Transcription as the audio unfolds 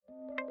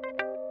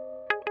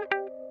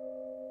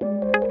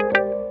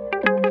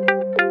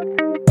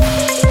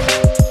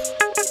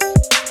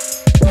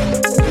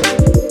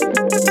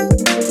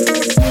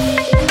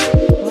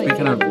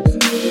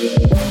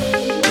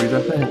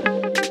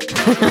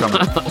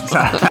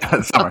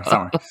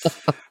Summer.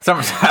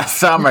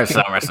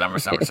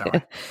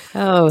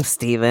 Oh,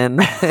 Steven.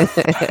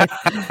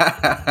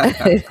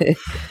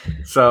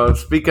 So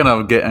speaking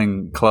of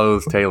getting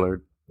clothes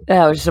tailored,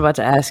 Yeah, I was just about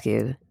to ask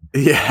you.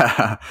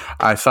 yeah,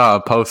 I saw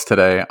a post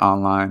today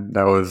online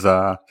that was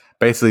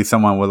basically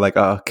someone with like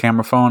a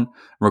camera phone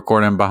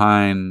recording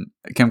behind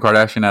Kim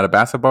Kardashian at a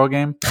basketball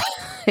game.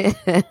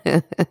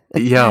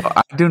 Yo,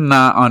 I do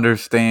not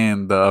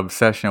understand the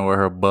obsession with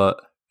her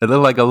butt. It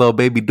looked like a little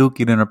baby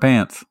dookie in her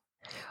pants.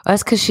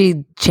 That's because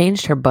she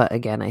changed her butt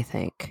again, I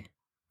think.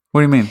 What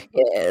do you mean?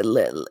 Yeah,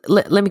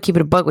 let me keep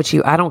it a buck with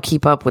you. I don't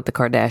keep up with the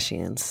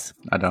Kardashians.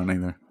 I don't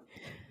either.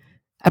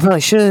 I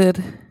probably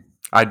should.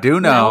 I do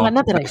know.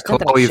 Not that I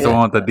Chloe's the should.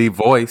 one with the deep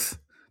voice.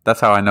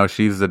 That's how I know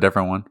she's the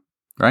different one,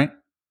 right?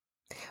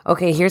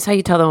 Okay, here's how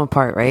you tell them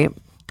apart, right?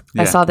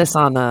 Yeah. I saw this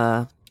on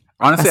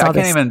Honestly, I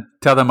can't even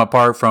tell them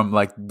apart from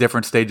like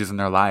different stages in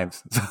their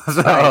lives.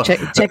 So, right,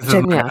 check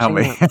me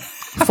out.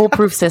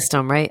 Foolproof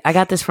system, right? I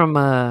got this from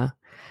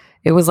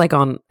it was like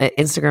on an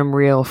Instagram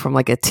reel from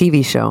like a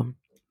TV show.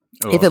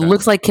 Oh, if it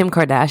looks like Kim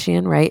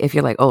Kardashian, right? If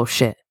you're like, oh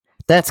shit,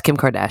 that's Kim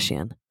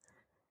Kardashian,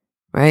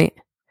 right?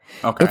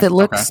 Okay. If it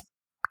looks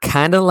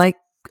kind of like,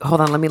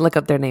 hold on, let me look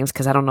up their names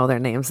because I don't know their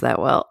names that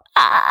well.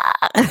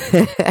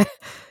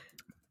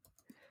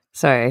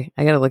 Sorry,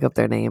 I gotta look up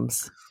their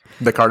names.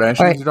 The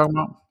Kardashians you're talking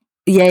about?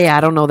 Yeah,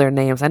 I don't know their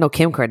names. I know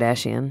Kim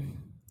Kardashian.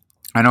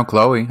 I know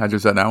Chloe. I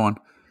just said that one.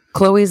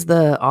 Chloe's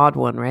the odd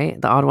one,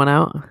 right? The odd one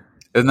out.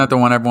 Isn't that the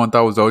one everyone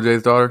thought was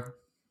OJ's daughter?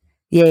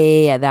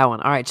 Yeah, that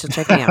one. All right, so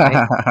check me out,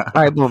 right?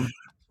 All right, boom.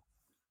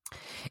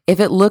 If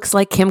it looks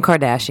like Kim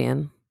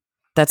Kardashian,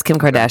 that's Kim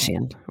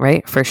Kardashian,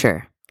 right? For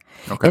sure.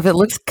 Okay. If it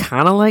looks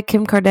kind of like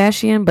Kim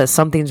Kardashian, but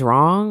something's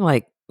wrong,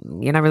 like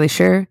you're not really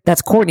sure,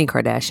 that's Kourtney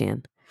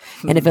Kardashian.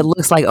 And if it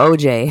looks like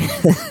OJ,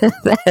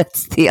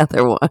 that's the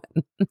other one.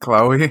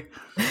 Chloe?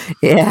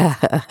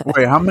 Yeah.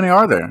 Wait, how many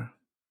are there?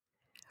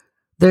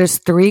 There's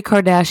 3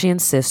 Kardashian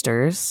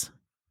sisters.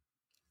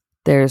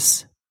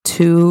 There's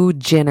 2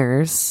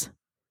 Jenners.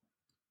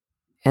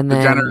 And The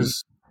then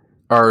Jenners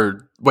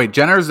are... Wait,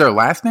 Jenner is their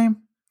last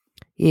name?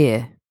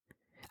 yeah.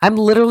 I'm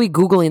literally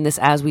Googling this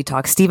as we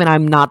talk. Steven,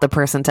 I'm not the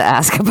person to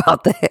ask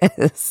about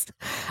this.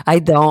 I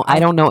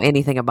don't know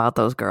anything about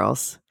those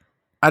girls.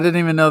 I didn't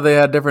even know they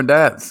had different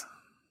dads.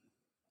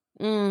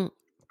 I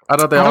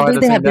thought they all had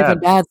the same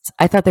different dads.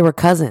 I thought they were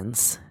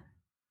cousins.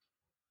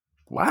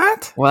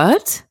 What?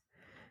 What?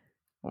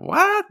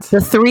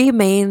 The 3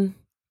 main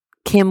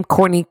Kim,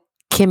 Kourtney,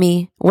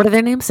 Kimmy. What are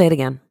their names? Say it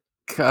again.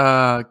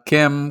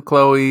 Kim,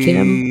 Chloe,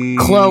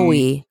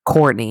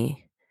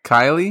 Kourtney,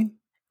 Kylie.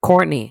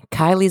 Kourtney.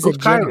 Kylie's Who's a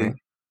Jenner.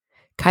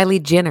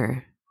 Kylie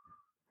Jenner.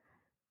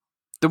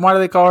 Then why do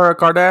they call her a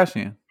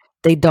Kardashian?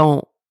 They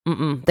don't.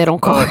 They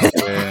don't call her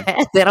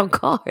that. They don't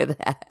call her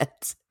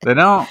that. They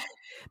don't.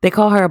 They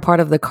call her a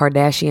part of the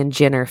Kardashian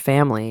Jenner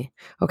family.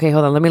 Okay,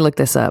 hold on. Let me look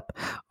this up.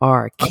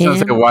 Are Kim I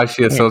was why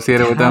she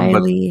associated with them?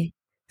 But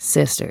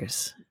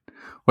sisters.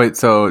 wait,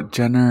 so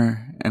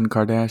Jenner and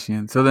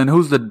Kardashian. So then,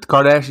 who's the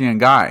Kardashian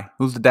guy?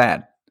 Who's the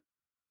dad?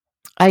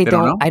 I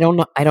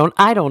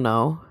don't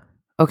know.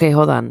 Okay,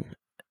 hold on.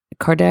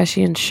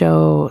 Kardashian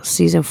show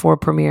season 4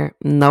 premiere.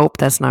 Nope,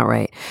 that's not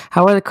right.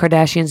 How are the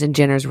Kardashians and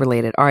Jenners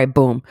related? All right,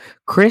 boom.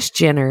 Kris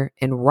Jenner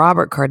and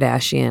Robert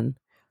Kardashian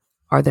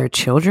are their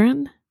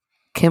children?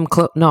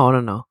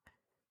 No.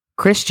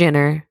 Kris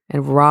Jenner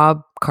and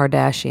Rob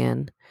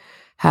Kardashian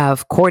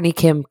have Kourtney,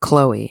 Kim,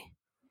 Chloe,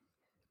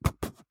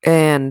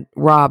 and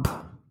Rob,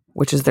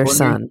 which is their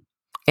son.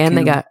 And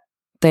Kim, they got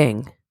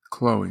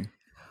Chloe.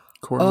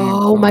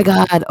 Oh my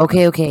God.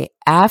 Okay.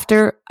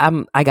 After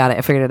I got it.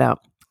 I figured it out.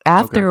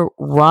 After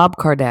Rob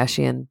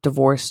Kardashian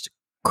divorced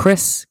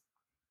Kris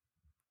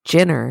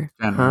Jenner,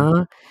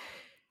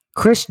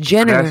 Kris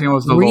Jenner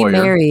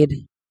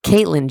remarried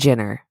Caitlyn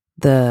Jenner,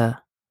 the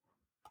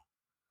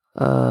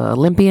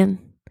Olympian,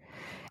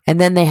 and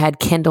then they had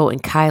Kendall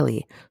and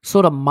Kylie.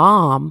 So the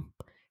mom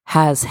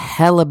has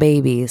hella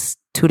babies,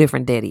 2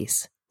 different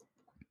daddies.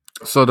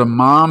 So the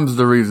mom's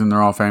the reason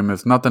they're all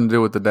famous. Nothing to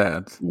do with the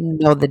dads.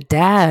 No, the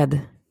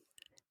dad,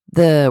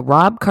 the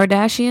Rob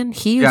Kardashian,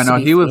 he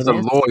was the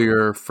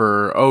lawyer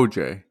for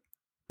OJ.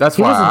 That's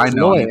why I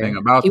know anything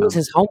about him. He was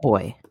his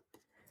homeboy.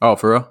 Oh,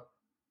 for real?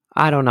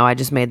 I don't know. I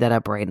just made that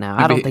up right now.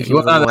 I don't think he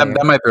was a lawyer.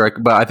 That might be right,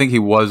 but I think he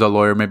was a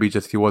lawyer. Maybe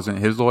just he wasn't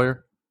his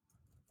lawyer.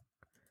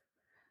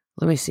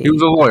 Let me see. He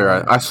was a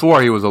lawyer. I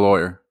swore he was a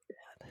lawyer.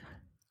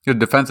 He was a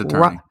defense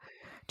attorney.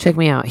 Check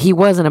me out. He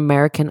was an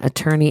American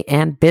attorney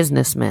and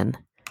businessman.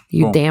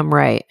 You Boom. Damn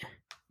right.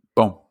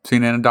 Boom.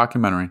 Seen it in a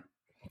documentary.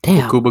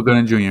 Damn. Cuba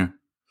Gooding Jr.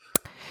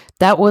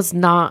 That was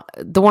not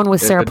the one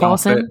with Sarah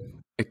Paulson.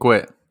 It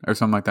quit or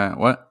something like that.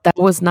 What? That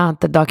was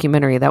not the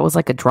documentary. That was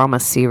like a drama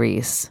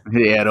series.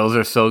 Yeah, those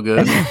are so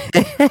good.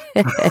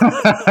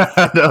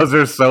 Those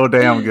are so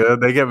damn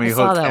good. They get me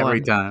hooked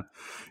every time.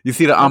 You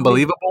see the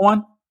Unbelievable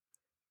one?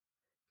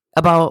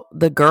 About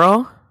the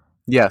girl?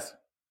 Yes.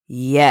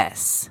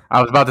 Yes.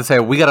 I was about to say,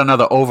 we got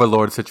another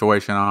Overlord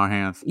situation on our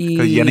hands.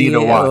 Because you need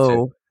to watch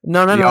it.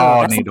 No. We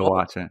all need to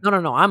watch it.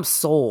 No. I'm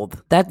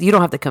sold. That you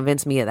don't have to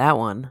convince me of that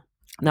one.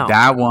 No,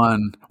 that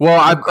one.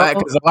 Well,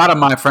 because a lot of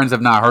my friends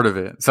have not heard of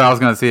it, so I was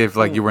gonna see if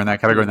like you were in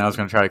that category, and I was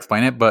gonna try to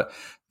explain it. But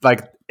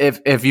like,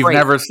 if you've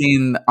never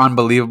seen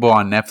Unbelievable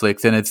on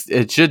Netflix, and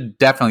it should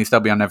definitely still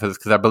be on Netflix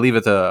because I believe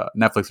it's a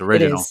Netflix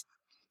original,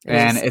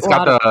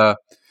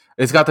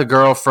 it's got the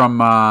girl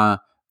from I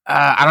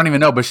don't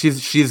even know, but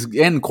she's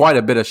in quite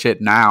a bit of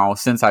shit now.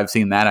 Since I've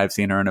seen that, I've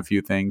seen her in a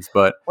few things.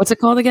 But what's it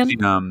called again?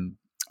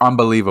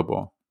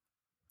 Unbelievable.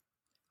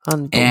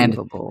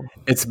 Unbelievable.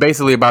 And it's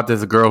basically about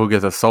this girl who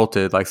gets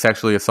assaulted, like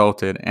sexually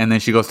assaulted, and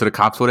then she goes to the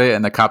cops with it,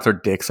 and the cops are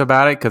dicks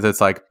about it because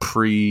it's like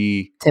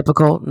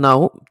typical.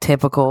 No,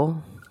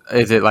 typical.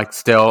 Is it like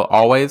still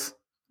always?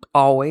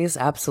 Always,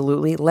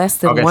 absolutely. Less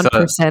than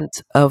 1%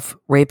 of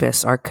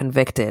rapists are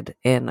convicted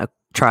in a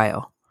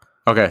trial.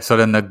 Okay, so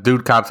then the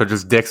dude cops are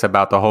just dicks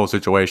about the whole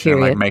situation, and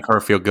like make her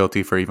feel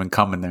guilty for even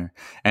coming there,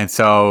 and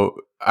so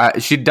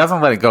she doesn't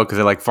let it go because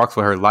it like fucks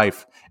with her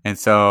life, and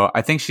so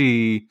I think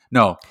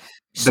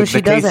So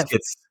she does it.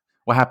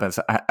 What happens?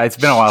 It's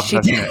been a while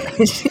since I've seen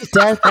it. She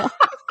does that.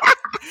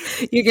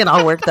 You're getting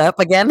all worked up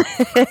again.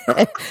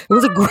 It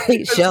was a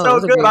great show. So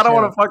good. I don't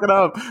want to fuck it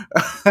up.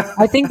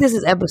 I think this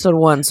is episode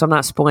 1, so I'm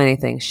not spoiling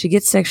anything. She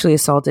gets sexually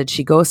assaulted.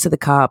 She goes to the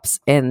cops,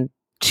 and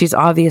she's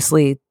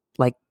obviously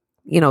like,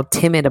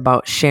 timid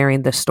about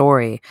sharing the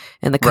story.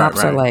 And the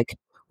cops are like,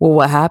 "Well,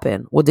 what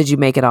happened? Well, did you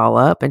make it all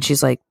up?" And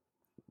she's like,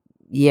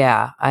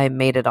 "Yeah, I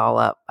made it all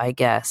up, I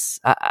guess.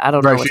 I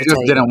don't know." She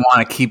just didn't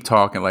want to keep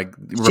talking. Like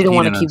she didn't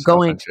want to keep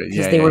going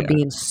because they were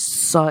being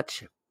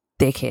such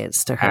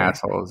dickheads to her.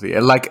 Assholes.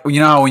 Yeah. Like,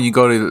 how when you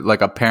go to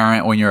like a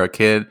parent when you're a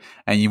kid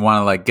and you want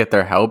to like get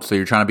their help, so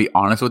you're trying to be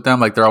honest with them.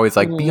 Like they're always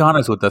like, "Be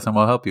honest with us and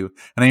we'll help you."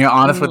 And then you're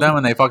honest with them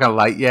and they fucking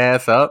light your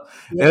ass up.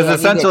 It's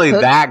essentially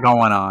that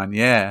going on.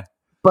 Yeah.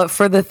 But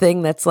for the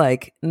thing that's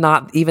like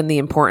not even the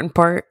important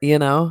part,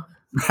 Yeah,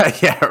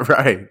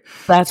 right.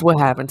 That's what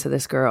happened to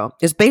this girl.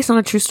 It's based on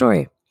a true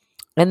story.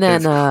 And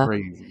then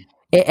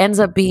it ends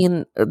up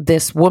being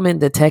this woman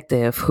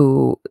detective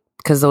who,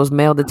 because those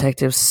male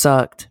detectives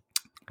sucked,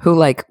 who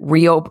like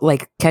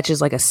catches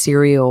like a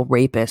serial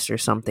rapist or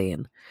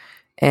something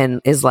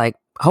and is like,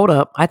 "Hold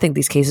up, I think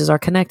these cases are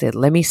connected.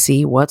 Let me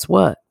see what's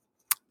what."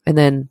 And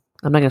then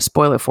I'm not going to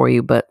spoil it for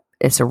you, but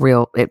it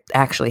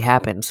actually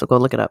happened. So go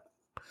look it up.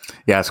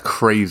 Yeah, it's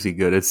crazy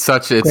good. It's so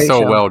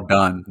well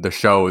done. The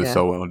show is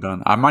so well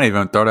done. I might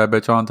even throw that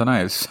bitch on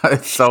tonight.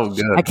 It's so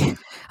good.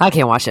 I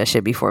can't watch that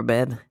shit before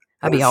bed.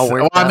 I'd be all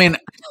worked up. I mean,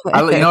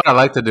 you know what I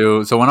like to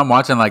do? So when I'm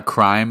watching like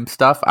crime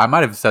stuff, I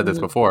might have said this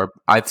before.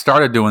 I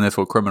started doing this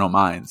with Criminal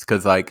Minds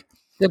because like,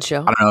 good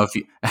show. I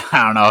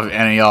don't know if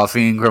any of y'all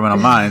seen Criminal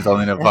Minds.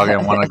 Only the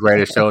fucking one of the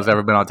greatest shows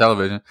ever been on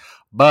television.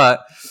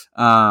 But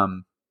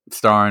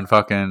starring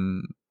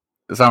fucking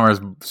Summer's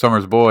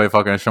boy,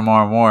 fucking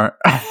Shamar Moore.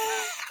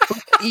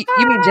 You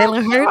mean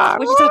Jalen Hurts?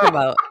 What you talking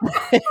about?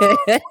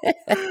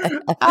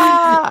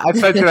 I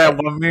sent you that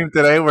one meme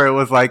today where it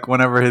was like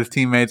whenever his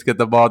teammates get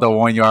the ball to the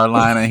 1 yard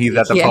line and he's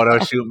at the photo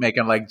shoot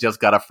making like just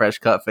got a fresh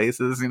cut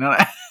faces,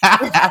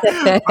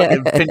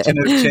 fucking pinching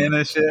his chin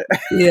and shit.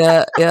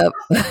 Yeah, yep.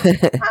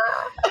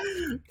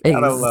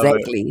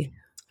 Exactly.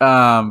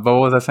 But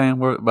what was I saying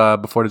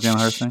before the Jalen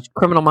Hurts thing?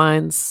 Criminal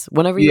Minds.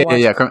 Whenever you watch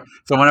yeah.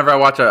 So whenever I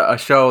watch a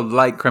show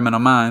like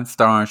Criminal Minds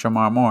starring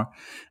Shamar Moore,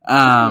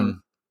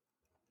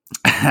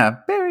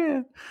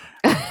 period.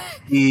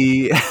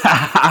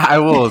 I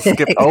will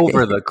skip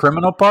over the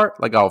criminal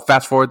part, like I'll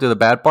fast forward to the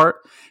bad part,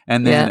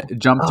 and then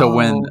jump to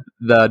when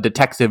the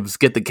detectives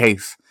get the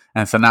case,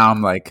 and so now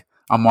I'm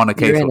on a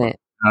case. You're in it.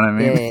 You know what I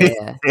mean?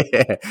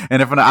 Yeah.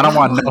 And if I don't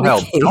want no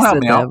help, don't help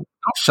me out.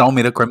 Don't show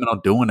me the criminal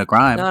doing the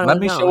crime. Let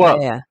me show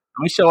up. Yeah. Let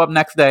me show up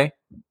next day.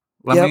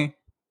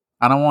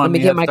 I don't want. Let me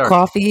get my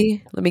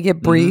coffee. Let me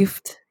get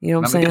briefed. You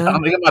know what I'm saying?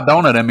 Let me get my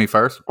donut in me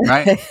first,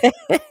 right?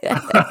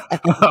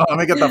 Let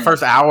me get the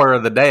first hour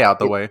of the day out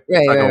the way.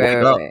 Right.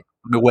 Let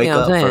me wake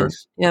up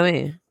first. Yeah, I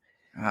mean,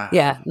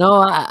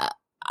 no,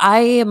 I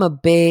am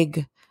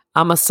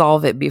I'm a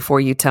solve it before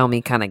you tell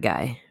me kind of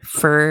guy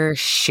for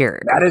sure.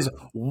 That is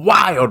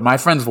wild. My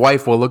friend's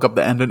wife will look up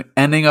the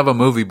ending of a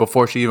movie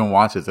before she even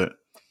watches it.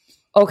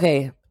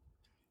 Okay,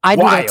 I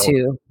do that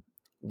too.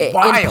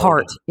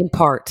 In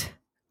part.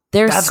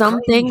 There's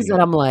some things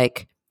that I'm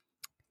like,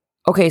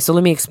 okay, so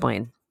let me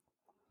explain.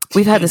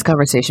 We've had this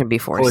conversation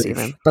before,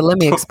 Steven, but let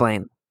me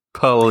explain.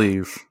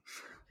 Please.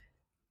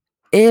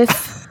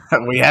 If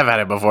we have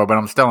had it before, but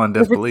I'm still in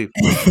disbelief.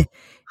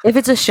 If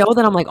it's a show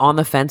that I'm like on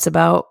the fence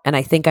about, and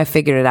I think I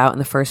figured it out in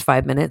the first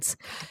 5 minutes,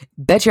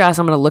 bet your ass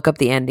I'm going to look up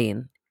the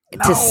ending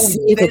to see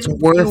if it's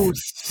worth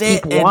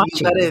keep watching.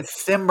 You let it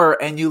simmer,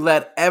 and you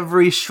let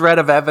every shred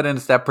of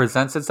evidence that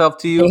presents itself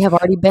to you. They have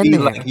already been there.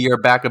 Like your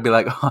back and be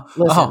like,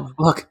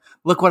 look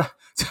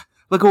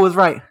who was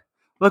right.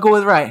 Look who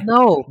was right.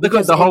 No, look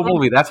at the whole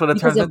movie. That's what it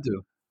turns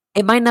into.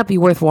 It might not be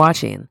worth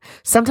watching.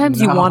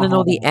 Sometimes you want to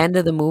know the end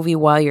of the movie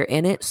while you're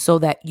in it, so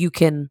that you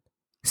can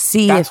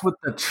see. That's what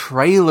the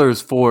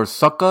trailer's for,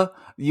 sucker.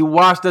 you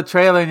watch the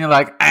trailer and you're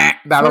like,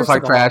 that looks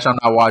like trash. I'm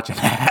not watching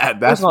that.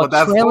 That's what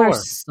that's trailers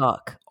for.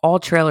 Suck. All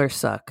trailers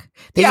suck.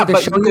 They either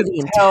show you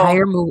the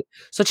entire movie.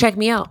 So check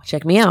me out.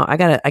 I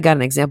got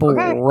an example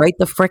right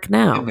the frick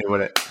now. Hit me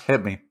with it.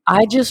 Hit me.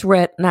 I just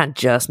read,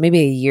 maybe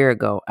a year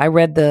ago. I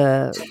read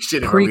the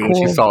prequel.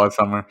 She saw it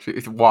somewhere. She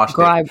watched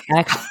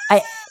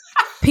it.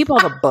 People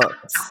are the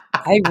books.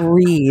 I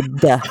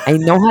read. I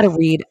know how to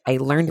read. I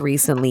learned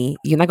recently.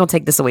 You're not gonna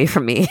take this away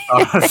from me.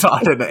 I saw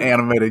it in the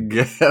animated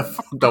GIF.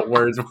 The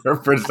words were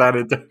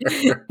presented to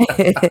her.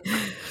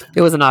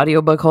 It was an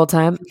audiobook whole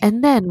time.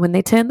 And then when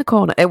they turned the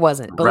corner, it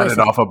wasn't. But read it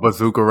off a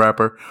bazooka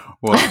rapper.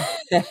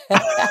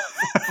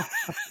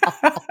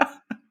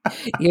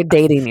 You're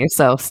dating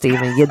yourself,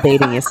 Steven. You're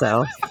dating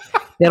yourself.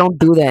 They don't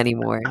do that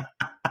anymore.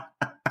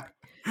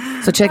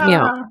 So check me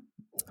out.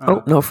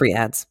 Oh, no free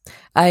ads.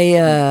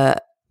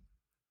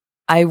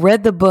 I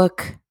read the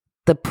book,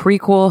 the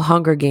prequel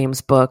Hunger Games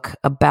book,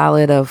 A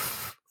Ballad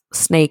of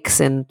Snakes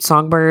and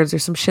Songbirds or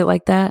some shit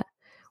like that.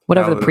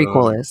 Whatever the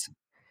prequel is.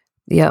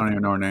 Yeah. I don't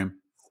even know her name.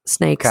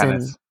 Snakes Katniss.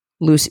 And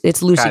Lucy.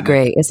 It's Lucy Katniss.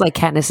 Gray. It's like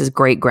Katniss's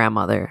great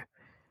grandmother.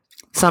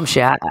 Some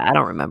shit. I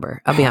don't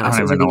remember. I'll be honest.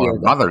 I don't even know her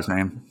mother's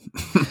name.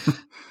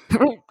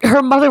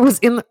 Her mother was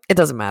in. It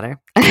doesn't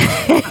matter.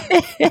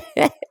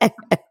 I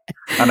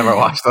never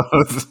watched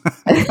those.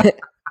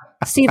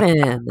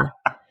 Steven.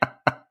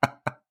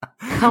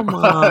 Come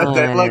on.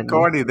 They look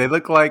corny. They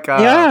look like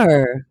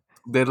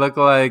They look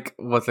like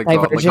what's it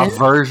called? Like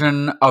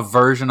a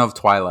version of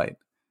Twilight.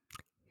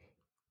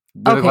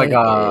 They look like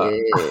a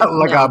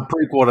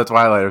prequel to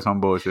Twilight or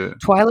some bullshit.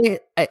 Twilight.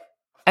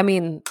 I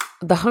mean,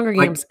 the Hunger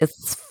Games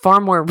is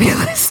far more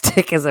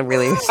realistic. Is a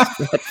really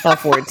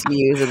tough word to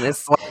use in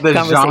this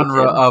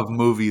genre of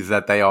movies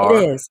that they are.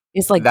 It is.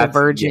 It's like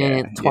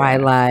Divergent,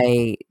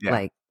 Twilight.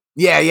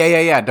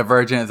 Yeah.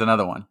 Divergent is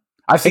another one.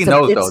 I've seen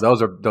those though.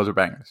 Those are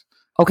bangers.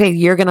 Okay,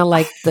 you're gonna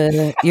like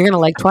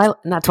Twilight,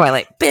 not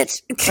Twilight,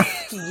 bitch.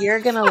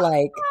 You're gonna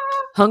like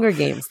Hunger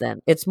Games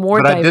then. It's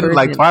more. But I didn't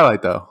like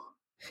Twilight though.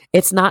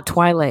 It's not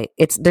Twilight.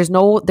 There's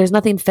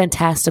nothing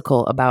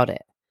fantastical about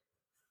it.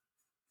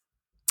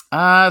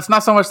 It's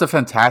not so much the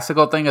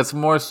fantastical thing. It's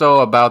more so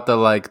about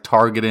the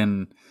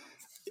targeting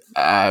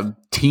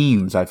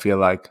teams. I feel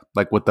like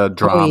with the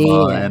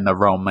drama and the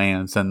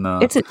romance and the.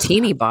 It's a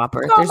teeny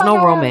bopper. There's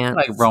no romance.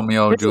 Like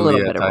Romeo, Juliet. A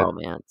little bit of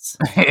romance.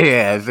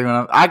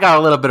 Yeah, I got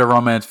a little bit of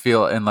romance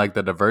feel in the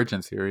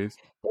Divergent series.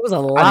 There was a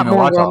lot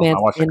more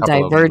romance in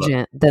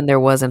Divergent than there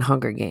was in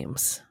Hunger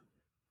Games.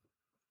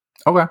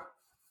 Okay,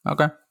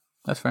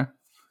 that's fair.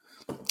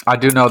 I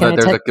do know that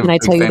there's a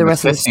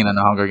famous kiss scene in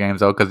the Hunger Games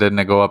though, because didn't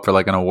it go up for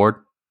an award?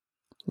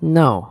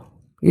 No,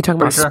 you're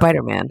talking about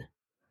Spider-Man.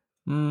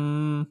 The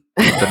new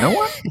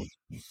one?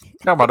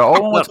 Talking about the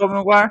old one with Tobey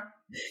Maguire?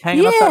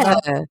 Hanging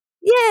upside down?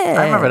 Yeah.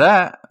 I remember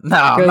that. No,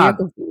 I'm not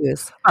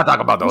confused. I'm not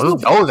talking about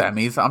those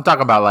enemies. I'm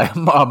talking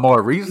about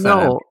more recent.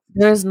 No,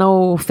 there's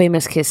no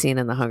famous kiss scene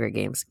in the Hunger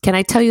Games. Can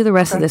I tell you the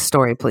rest of this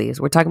story,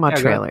 please? We're talking about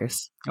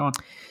trailers. Go on.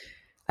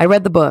 I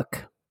read the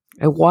book.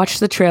 I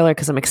watched the trailer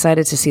because I'm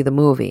excited to see the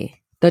movie.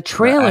 The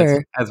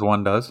trailer, as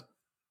one does.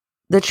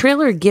 The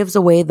trailer gives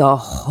away the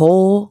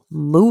whole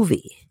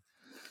movie.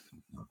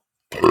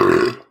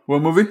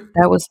 What movie?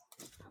 That was.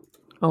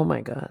 Oh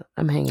my god!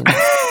 I'm hanging. The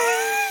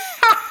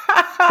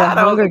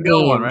Hunger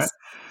Games. One, right?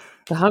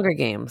 The Hunger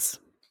Games.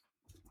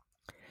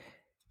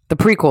 The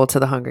prequel to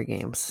the Hunger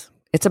Games.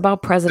 It's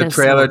about President. The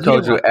trailer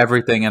told you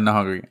everything in the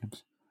Hunger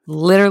Games.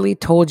 Literally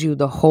told you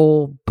the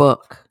whole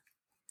book.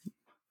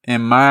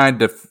 In my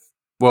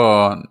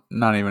well,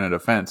 not even a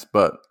defense,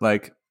 but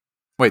wait,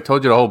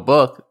 told you the whole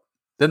book?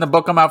 Didn't the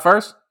book come out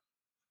first?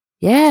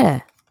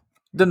 Yeah.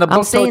 Then the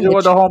book told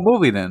you the whole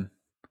movie then.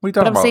 What are you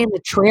talking about? I'm saying the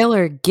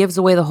trailer gives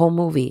away the whole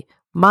movie.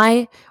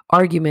 My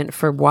argument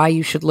for why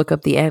you should look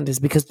up the end is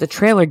because the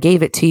trailer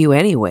gave it to you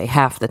anyway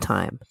half the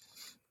time.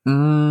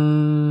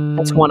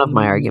 That's one of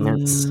my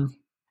arguments.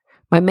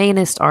 My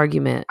mainest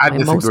argument, my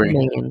most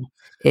main,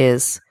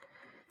 is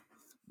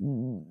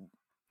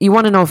you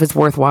want to know if it's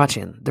worth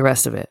watching the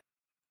rest of it.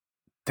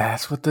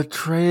 That's what the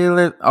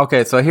trailer.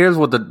 Okay, so here's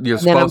what you're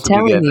supposed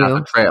to be getting out of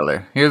the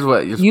trailer. Here's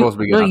what you're supposed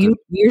to be getting.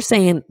 You're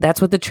saying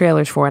that's what the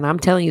trailer's for, and I'm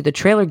telling you the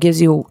trailer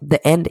gives you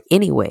the end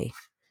anyway.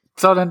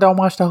 So then don't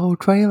watch the whole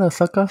trailer,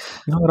 sucker.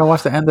 You don't gotta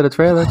watch the end of the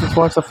trailer. Just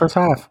watch the first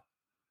half.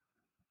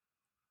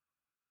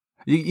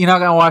 You're not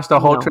gonna watch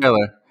the whole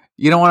trailer.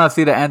 You don't want to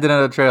see the ending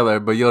of the trailer,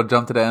 but you'll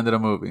jump to the end of the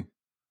movie.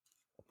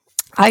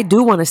 I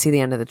do want to see the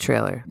end of the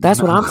trailer.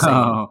 That's what I'm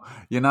saying.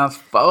 You're not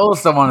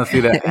supposed to want to see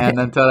the end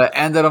until the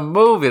end of the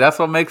movie. That's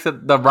what makes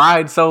the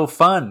ride so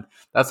fun.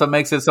 That's what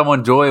makes it so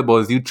enjoyable.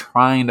 Is you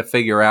trying to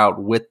figure out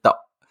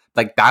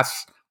it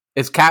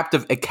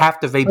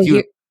captivates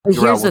you.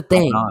 Here's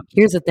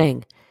the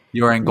thing.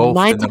 You're engulfed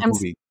in the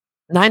movie.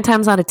 9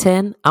 times out of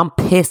 10, I'm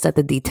pissed at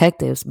the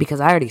detectives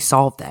because I already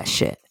solved that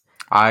shit.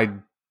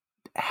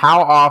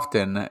 How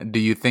often do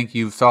you think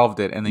you've solved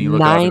it and then you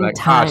look at it like, 9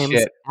 times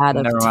shit, out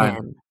of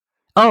 10.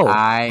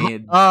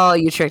 Oh,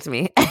 you tricked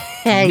me.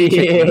 Yeah. You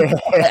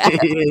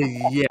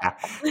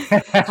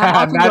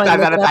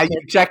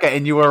check it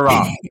and you were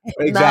wrong.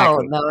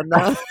 Exactly.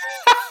 No.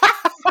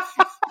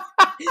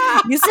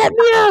 You set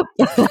me up.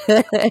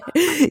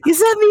 You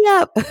set me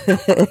up.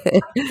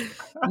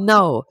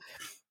 No.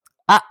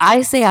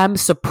 I say I'm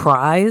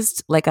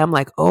surprised. Like, I'm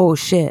like, oh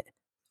shit.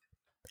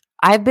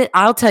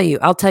 I'll tell you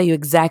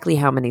exactly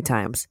how many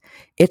times.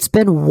 It's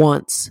been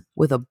once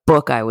with a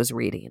book I was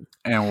reading.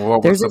 And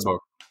what was the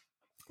book?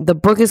 The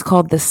book is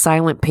called The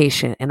Silent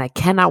Patient, and I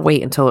cannot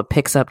wait until it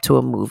picks up to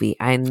a movie.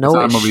 I know it's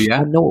not a movie yet?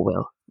 I know it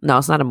will. No,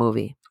 it's not a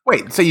movie.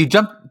 Wait, so you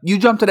jump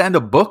to the end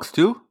of books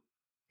too?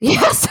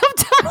 Yeah,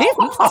 sometimes.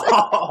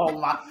 Oh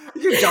my!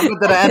 You jumping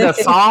to the end of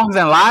songs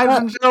and lives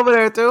and shit over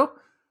there too?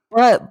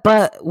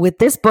 But with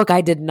this book, I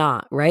did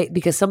not, right?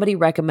 Because somebody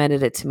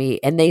recommended it to me,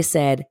 and they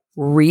said,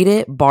 read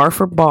it bar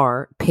for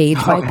bar, page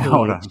by page.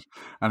 Hold on.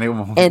 I need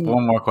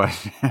one more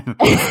question.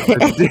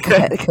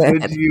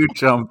 Did you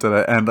jump to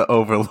the end of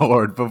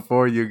Overlord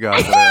before you got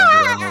to the end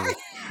of that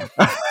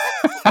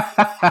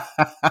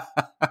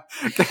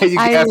movie? You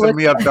gassing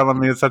me up telling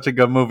me it's such a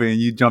good movie,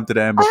 and you jumped to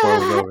the end before it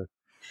was over.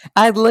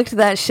 I looked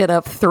that shit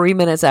up 3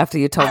 minutes after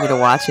you told me to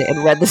watch it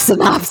and read the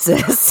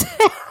synopsis.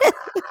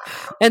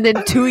 And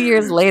then 2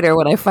 years later,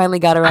 when I finally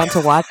got around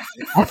to watching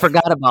it, I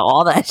forgot about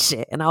all that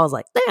shit. And I was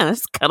like, damn, this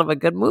is kind of a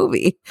good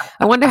movie.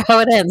 I wonder how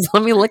it ends.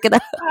 Let me look it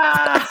up.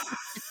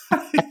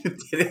 You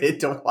did it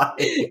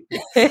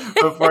twice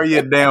before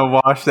you damn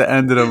watched the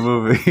end of the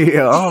movie.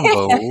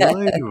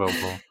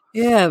 Unbelievable.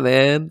 Yeah,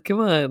 man.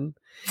 Come on.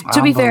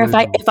 To be fair,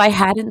 if I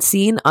hadn't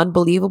seen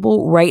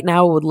Unbelievable, right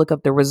now I would look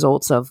up the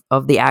results of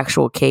the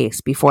actual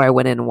case before I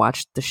went in and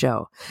watched the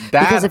show.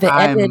 Because if it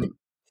ended...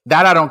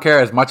 That I don't care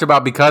as much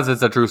about because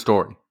it's a true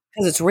story.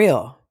 Because it's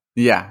real.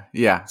 Yeah.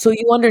 So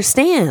you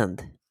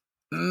understand?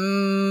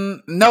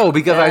 No,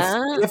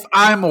 because if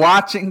I'm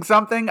watching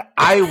something,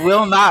 I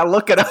will not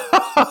look it up.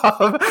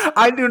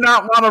 I do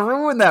not want to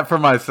ruin that for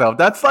myself.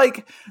 That's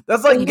like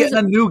getting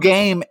a new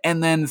game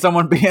and then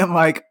someone being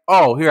like,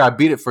 "Oh, here, I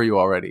beat it for you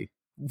already."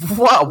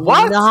 What?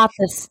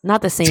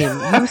 Not the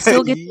same. You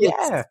still get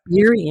to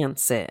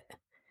experience it.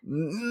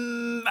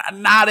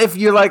 Not if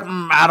you're like,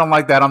 I don't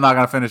like that. I'm not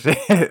gonna finish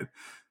it.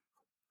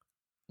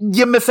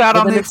 You miss out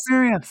on the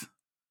experience.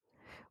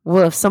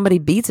 Well, if somebody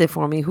beats it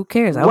for me, who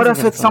cares? What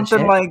if it's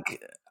something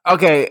like,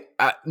 okay,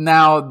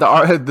 now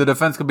the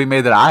defense could be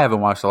made that I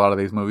haven't watched a lot of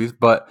these movies,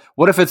 but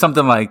what if it's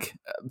something like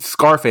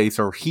Scarface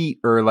or Heat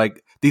or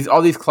like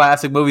all these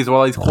classic movies with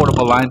all these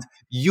quotable lines?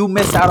 You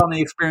miss out on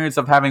the experience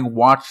of having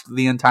watched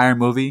the entire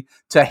movie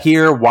to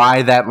hear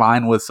why that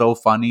line was so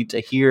funny, to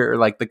hear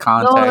like the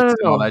context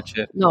and all that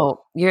shit.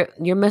 No,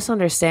 you're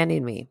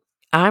misunderstanding me.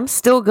 I'm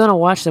still gonna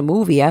watch the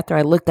movie after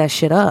I look that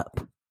shit up.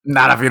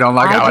 Not if you don't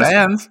like how it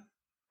ends.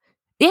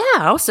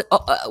 Yeah,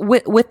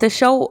 with the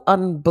show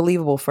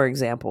Unbelievable, for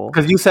example.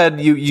 Because you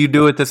said you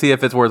do it to see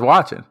if it's worth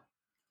watching.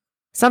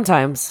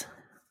 Sometimes.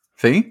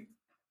 See?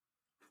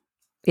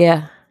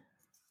 Yeah.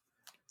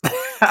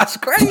 That's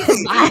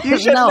crazy. You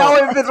should know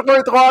if it's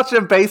worth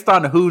watching based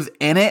on who's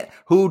in it,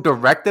 who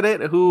directed it,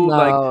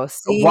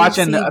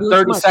 watching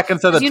 30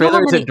 seconds of the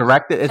trailer. Is it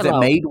directed? Is it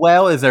made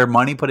well? Is there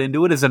money put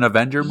into it? Is it an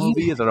Avenger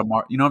movie? Is it you know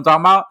what I'm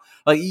talking about?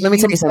 Like, let me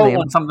tell you something.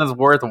 When something's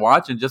worth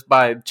watching just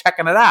by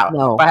checking it out,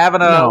 by having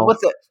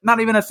what's it?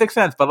 Not even a sixth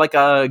sense, but like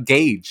a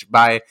gauge,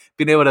 by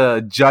being able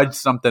to judge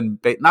something,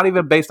 not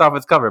even based off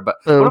its cover. But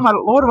what am I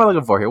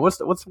looking for here? What's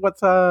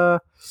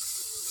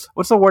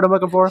the word I'm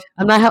looking for?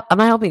 I'm not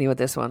helping you with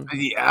this one.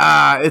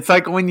 Yeah, it's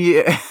like when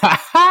you it's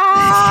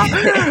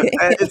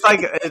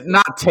like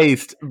not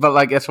taste, but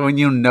like it's when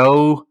you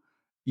know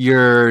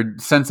your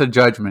sense of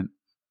judgment.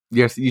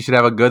 Yes, you should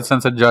have a good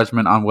sense of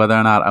judgment on whether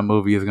or not a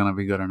movie is going to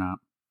be good or not.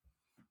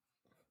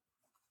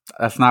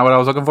 That's not what I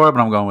was looking for,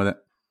 but I'm going with it.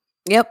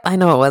 Yep, I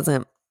know it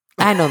wasn't.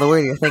 I know the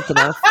word you're thinking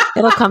of.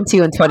 It'll come to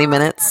you in 20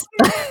 minutes.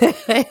 No,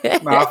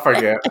 I'll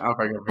forget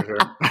for sure.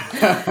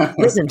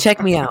 Listen, check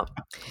me out.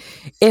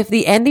 If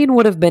the ending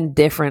would have been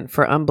different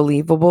for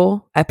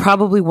Unbelievable, I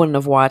probably wouldn't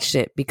have watched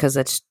it because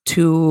it's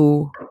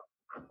too,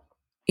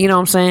 you know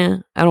what I'm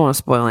saying? I don't want to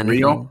spoil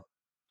anything. Real?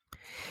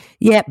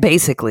 Yeah,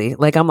 basically.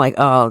 Like, I'm like,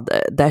 oh,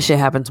 that shit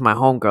happened to my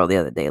homegirl the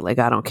other day. Like,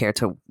 I don't care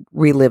to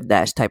relive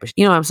that type of shit.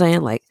 You know what I'm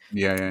saying? Like,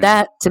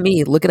 that to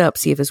me, look it up,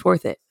 see if it's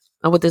worth it.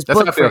 And with this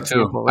book, for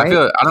example,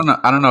 right?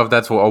 I don't know if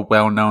that's a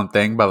well-known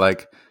thing, but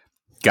like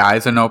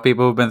guys who know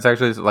people who've been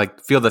sexually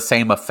like feel the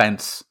same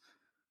offense.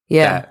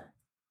 Yeah. That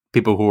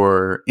people who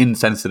are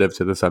insensitive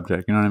to the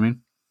subject. You know what I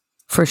mean?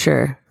 For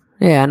sure.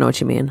 Yeah, I know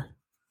what you mean.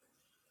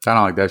 I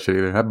don't like that shit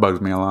either. That bugs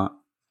me a lot.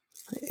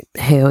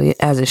 Hell yeah,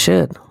 as it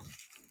should.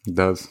 It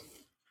does.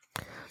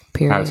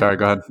 Period. All right, sorry,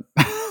 go ahead.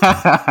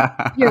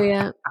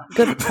 Period.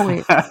 Good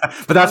point.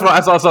 But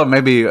that's also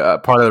maybe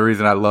part of the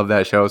reason I love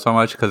that show so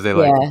much, because they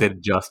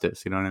did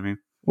justice. You know what I mean?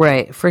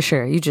 Right, for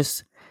sure.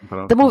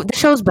 The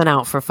show's been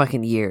out for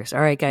fucking years. All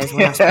right, guys,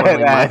 we're not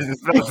spoiling much.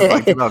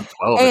 Like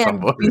 2012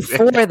 and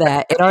before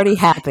that, it already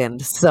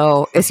happened.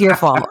 So it's your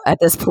fault at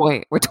this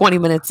point. We're 20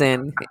 minutes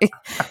in.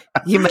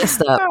 You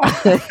messed up.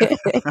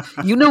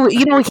 You know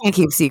we can't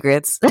keep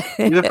secrets.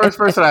 You're the first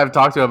person I've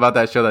talked to about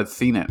that show that's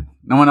seen it.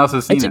 No one else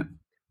has seen it.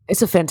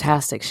 It's a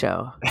fantastic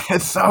show.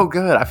 It's so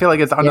good. I feel like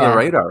it's under the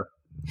radar.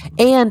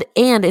 And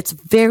it's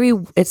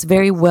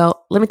very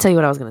well. Let me tell you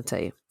what I was going to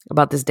tell you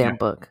about this damn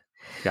book.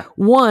 Yeah.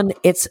 One,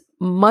 it's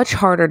much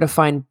harder to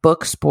find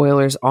book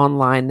spoilers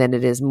online than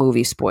it is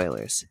movie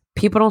spoilers.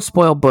 People don't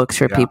spoil books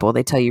for people.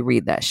 They tell you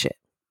read that shit.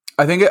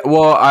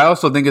 I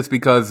also think it's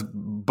because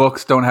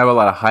books don't have a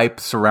lot of hype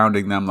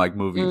surrounding them like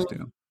movies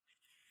do.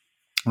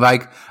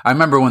 Like, I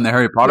remember when the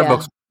Harry Potter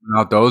books came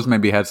out, those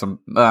maybe had some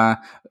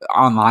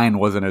online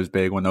wasn't as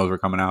big when those were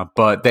coming out,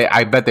 but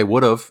I bet they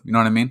would have. You know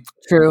what I mean?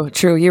 True.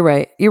 You're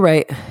right.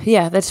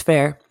 Yeah, that's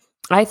fair.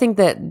 I think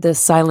that The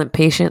Silent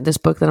Patient, this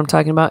book that I'm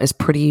talking about, is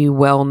pretty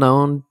well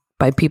known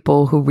by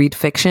people who read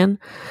fiction.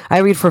 I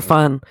read for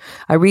fun.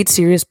 I read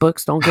serious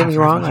books. Don't get me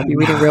wrong. I'd be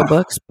reading real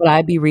books, but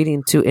I'd be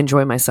reading to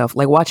enjoy myself,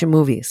 like watching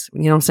movies.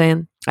 You know what I'm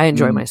saying? I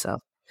enjoy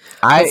myself.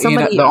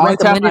 The only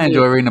time I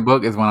enjoy reading a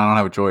book is when I don't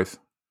have a choice.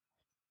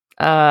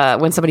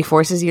 When somebody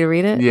forces you to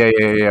read it?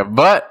 Yeah.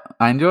 But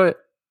I enjoy it.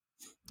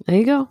 There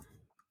you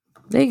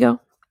go.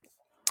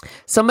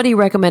 Somebody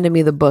recommended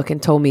me the book and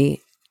told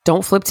me,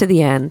 don't flip to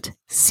the end.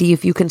 See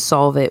if you can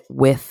solve it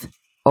with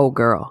Oh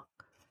Girl.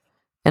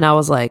 And I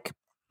was like,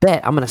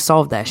 bet I'm going to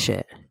solve that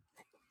shit.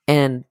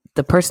 And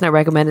the person that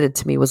recommended it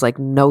to me was like,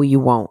 no,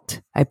 you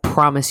won't. I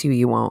promise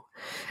you won't.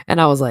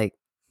 And I was like,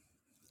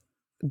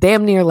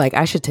 damn near like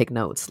I should take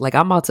notes. Like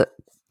I'm about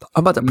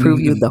to prove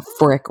you the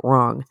frick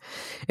wrong.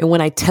 And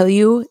when I tell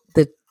you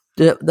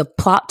the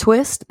plot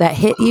twist that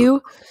hit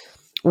you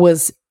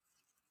was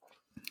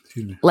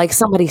like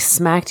somebody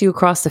smacked you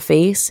across the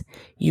face,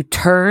 you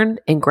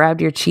turned and grabbed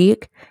your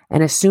cheek,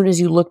 and as soon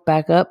as you looked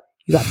back up,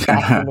 you got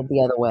backhanded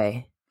the other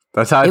way.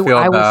 That's how I feel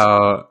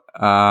about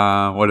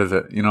what is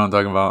it? You know what I'm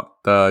talking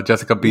about? The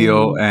Jessica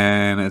Biel,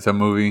 and it's a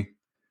movie.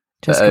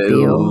 Jessica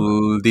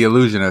Biel, The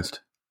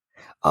Illusionist.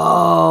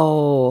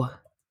 Oh,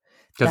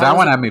 because that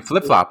one had me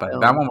flip flopping.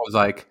 That one was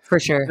like, for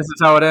sure, this is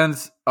how it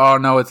ends. Oh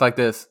no, it's like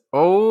this.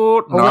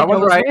 Oh no, I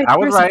was right. I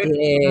was right.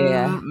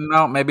 Yeah.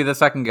 No, maybe the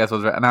second guess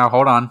was right. Now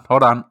hold on.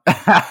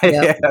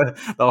 Yep.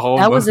 The whole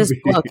that movie. Was this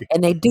book,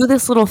 and they do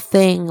this little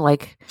thing,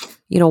 like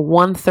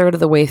 1/3 of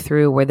the way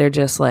through, where they're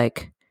just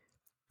like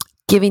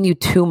giving you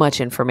too much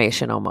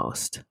information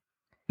almost,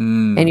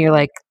 and you're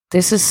like,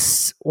 this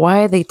is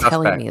why are they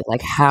telling me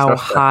like how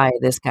high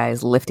this guy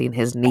is lifting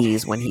his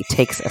knees when he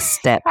takes a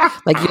step?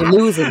 Like you're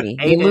losing me.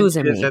 You're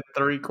losing me. At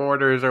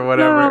 3/4 or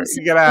whatever.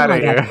 You get out of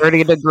like here.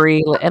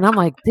 30-degree, and I'm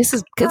like, this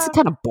is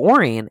kind of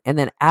boring. And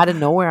then out of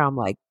nowhere, I'm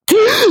like,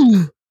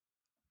 this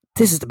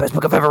is the best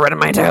book I've ever read in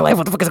my entire life.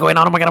 What the fuck is going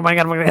on? Oh my god!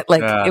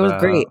 Like it was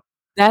great.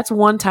 That's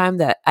one time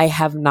that I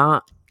have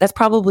not. That's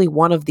probably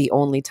one of the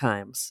only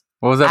times.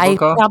 What was that book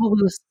called?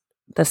 Probably was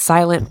The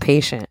Silent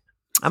Patient.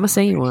 I'm gonna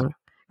say you one.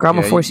 Girl, I'm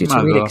gonna force you to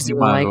read it because you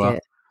won't like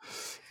it.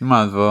 You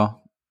might as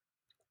well.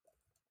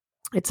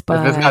 It's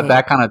by. If it's got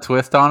that kind of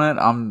twist on it,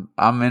 I'm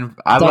in.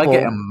 I like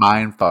it and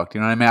mind fucked.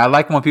 You know what I mean? I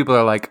like when people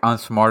are like, I'm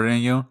smarter than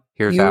you.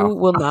 Here's how. You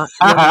will not.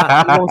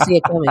 You won't see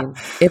it coming.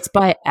 It's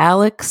by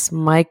Alex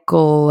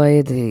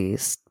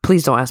Michaelides.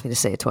 Please don't ask me to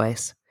say it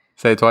twice.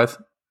 Say it twice.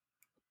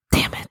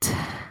 Damn it.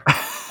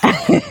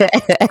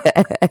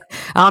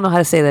 I don't know how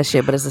to say that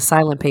shit, but it's The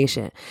Silent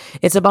Patient.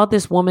 It's about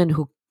this woman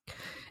who.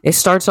 It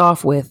starts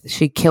off with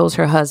she kills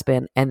her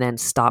husband and then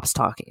stops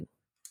talking.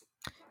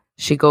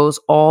 She goes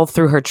all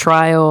through her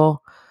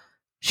trial.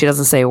 She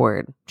doesn't say a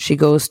word. She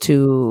goes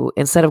to,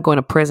 instead of going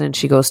to prison,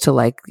 she goes to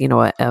like,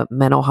 a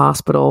mental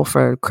hospital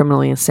for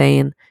criminally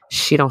insane.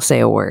 She don't say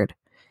a word.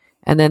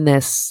 And then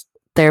this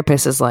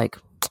therapist is like,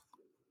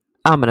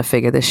 I'm going to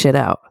figure this shit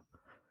out.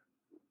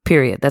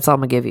 Period. That's all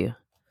I'm going to give you.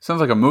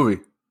 Sounds like a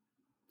movie.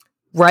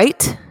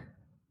 Right?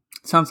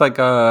 Sounds like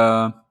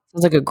a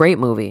great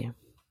movie.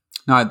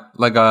 No,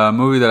 like a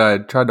movie that I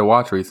tried to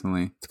watch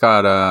recently. It's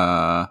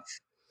got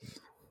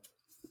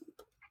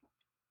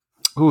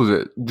who is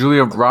it?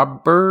 Julia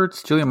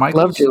Roberts? Julia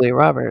Michaels? Love Julia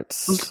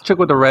Roberts. Who's the chick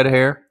with the red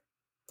hair?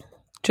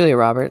 Julia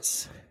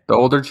Roberts. The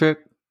older chick?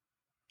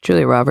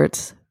 Julia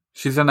Roberts.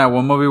 She's in that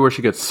one movie where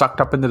she gets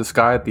sucked up into the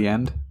sky at the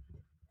end.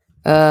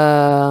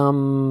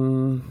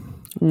 No.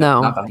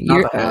 Not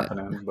that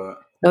happening, but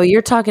no,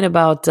 you're talking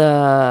about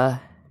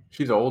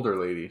she's an older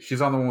lady.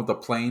 She's on the one with the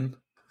plane.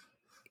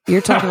 You're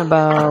talking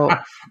about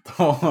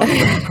No,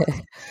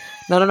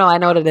 I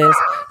know what it is.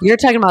 You're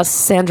talking about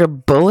Sandra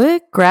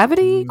Bullock?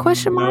 Gravity?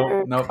 Question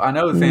mark? No, I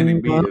know who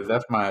Sandy B is.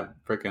 That's my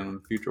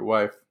freaking future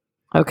wife.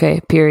 Okay,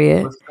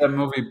 period. What's that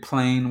movie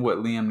Plane with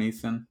Liam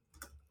Neeson?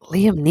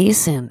 Liam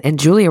Neeson and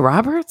Julia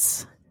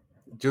Roberts?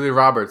 Julia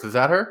Roberts, is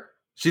that her?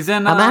 She's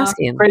in I'm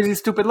asking. Crazy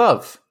Stupid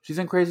Love. She's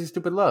in Crazy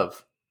Stupid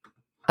Love.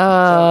 With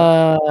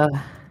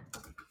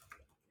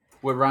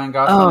Ryan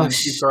Gosling and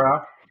Steve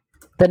Carell.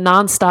 The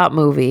nonstop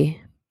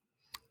movie.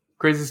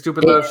 Crazy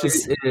Stupid Love. She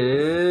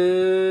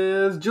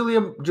is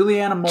Julianne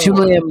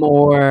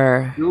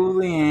Moore.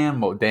 Julianne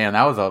Moore. Damn,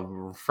 that was a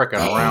freaking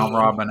round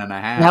robin and a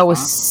half. That was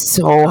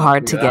so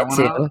hard to get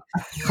to.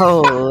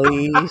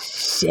 Holy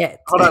shit!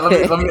 Hold on,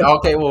 let me.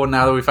 Okay, well,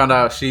 now that we found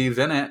out she's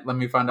in it, let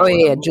me find out. Oh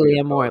yeah,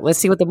 Julianne Moore. Let's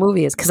see what the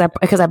movie is, because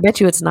I bet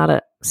you it's not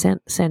a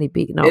Sandy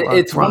Beat. No,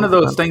 it's one of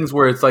those things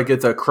where it's like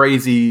it's a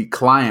crazy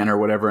client or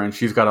whatever, and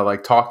she's got to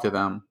like talk to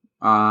them.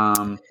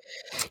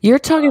 You're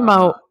talking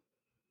about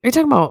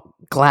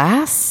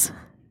Glass?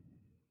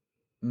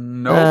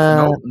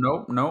 Nope.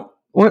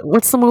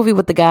 What's the movie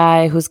with the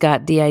guy who's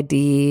got DID?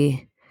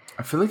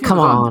 I feel like it was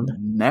on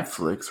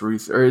Netflix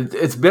or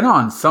it's been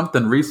on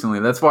something recently.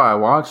 That's why I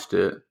watched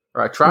it.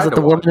 Or I tried to watch it.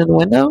 The Woman in the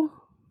Window?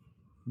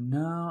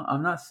 No,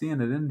 I'm not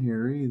seeing it in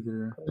here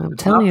either. I'm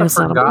telling you, it's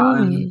not a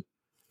movie.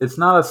 It's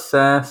not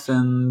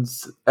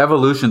Assassins.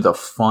 Evolution's a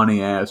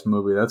funny ass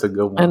movie. That's a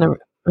good one.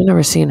 I've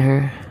never seen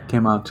her.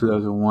 Came out in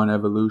 2001,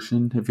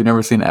 Evolution. If you've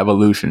never seen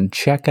Evolution,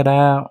 check it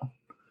out.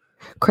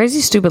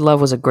 Crazy Stupid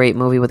Love was a great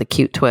movie with a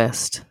cute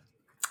twist.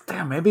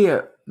 Damn,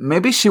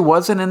 maybe she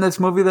wasn't in this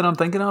movie that I'm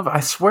thinking of.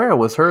 I swear it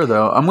was her,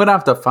 though. I'm going to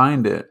have to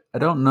find it. I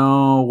don't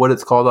know what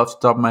it's called off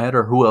the top of my head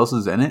or who else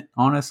is in it,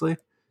 honestly.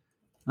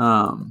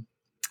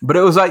 But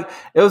it was like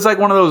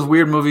one of those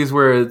weird movies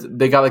where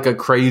they got like a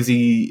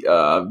crazy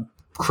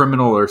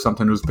criminal or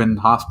something who's been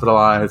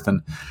hospitalized,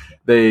 and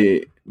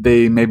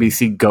they maybe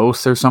see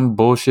ghosts or some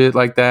bullshit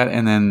like that,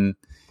 and then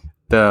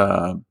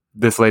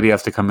this lady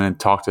has to come in and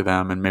talk to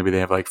them, and maybe they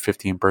have like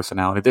 15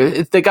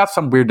 personalities. They got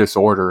some weird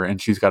disorder,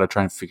 and she's got to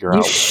try and figure out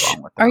what's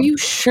wrong with them. Are you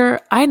sure?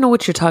 I know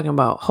what you're talking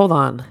about. Hold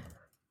on.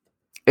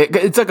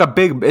 It's like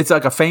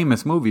a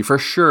famous movie for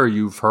sure.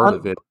 You've heard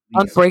of it.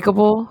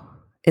 Unbreakable.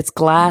 It's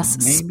Glass.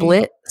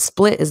 Maybe?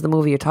 Split is the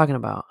movie you're talking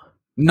about.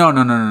 No.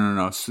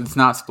 It's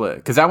not Split,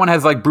 because that one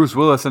has like Bruce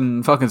Willis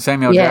and fucking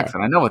Samuel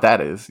Jackson. I know what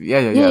that is.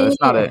 Yeah. That's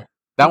not it.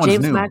 That one's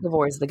James new.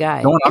 McAvoy is the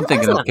guy. The one I'm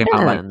thinking of came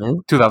out like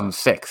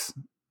 2006.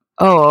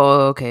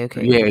 Oh, okay.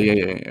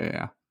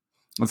 Yeah.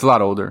 It's a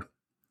lot older.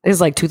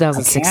 It's like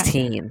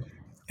 2016.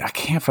 I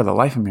can't for the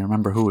life of me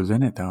remember who was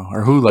in it though,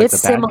 or who like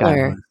it's the bad similar.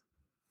 guy was.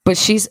 But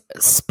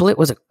Split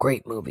was a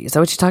great movie. Is that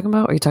what you're talking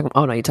about? Or are you talking?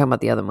 Oh no, you're talking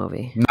about the other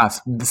movie. Nah,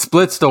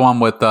 Split's the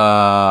one with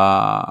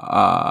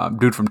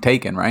dude from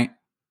Taken, right?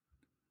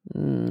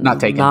 Not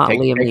Taken. Not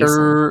Liam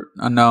Neeson.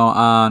 No,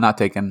 not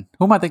Taken.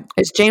 Who am I thinking?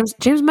 It's James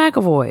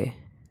McAvoy.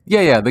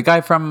 Yeah, the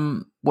guy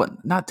from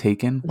what? Not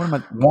Taken. What am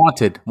I?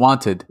 Wanted.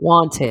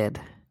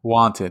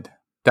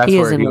 That's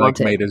where he like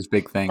made his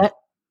big thing.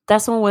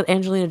 That's the one with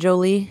Angelina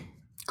Jolie.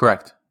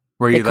 Correct.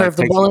 Where he like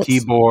takes the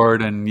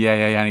keyboard and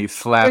and he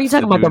slaps. Are you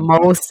talking about the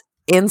most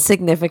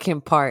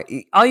insignificant part?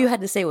 All you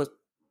had to say was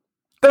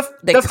that's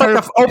like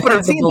the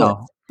opening scene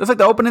though. That's like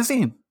the opening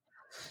scene.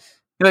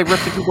 He like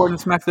rips the keyboard and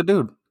smacks the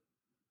dude.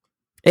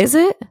 Is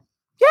it?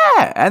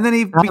 Yeah, and then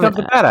he becomes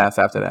a badass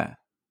after that.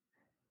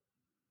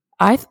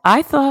 I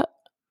thought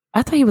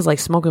he was like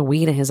smoking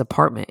weed in his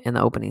apartment in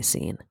the opening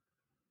scene.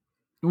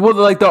 Well,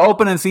 like the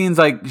opening scene's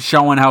like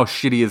showing how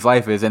shitty his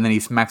life is, and then he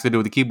smacks the dude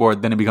with the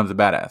keyboard. Then he becomes a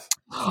badass.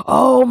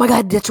 Oh my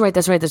god, that's right.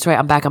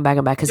 I'm back.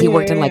 Because he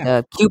worked in like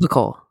a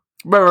cubicle.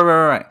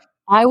 Right.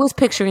 I was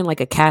picturing like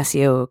a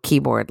Casio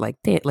keyboard, like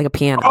a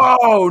piano.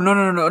 Oh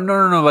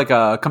no, like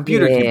a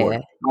computer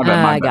keyboard. My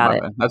bad, I got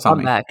it. That's on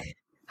me. Back.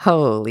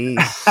 Holy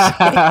shit.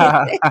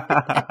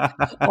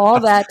 All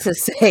that to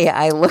say,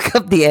 I look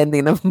up the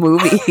ending of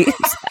movies.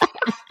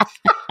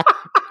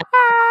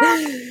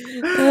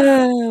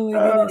 Oh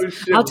my goodness.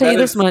 Shit. I'll tell you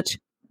this much.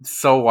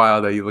 So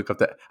wild that you look up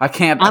that. I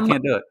can't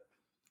do it.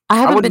 I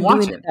haven't been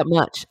doing it that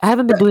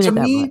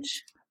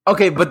much.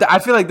 Okay, but I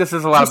feel like this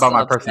is a lot about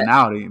my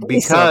personality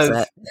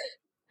because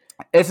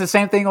it's the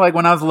same thing. Like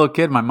when I was a little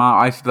kid, my mom,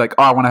 I used to be like,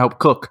 "Oh, I want to help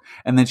cook,"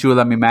 and then she would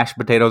let me mash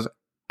potatoes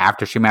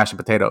after she mashed the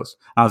potatoes.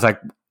 And I was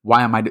like,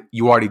 "Why am I?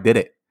 You already did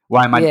it.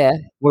 Why am I? Yeah.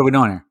 What are we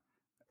doing here?"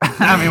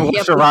 I mean,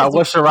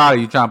 what charade are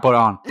you trying to put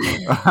on?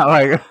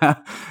 Like,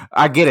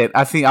 I get it.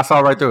 I saw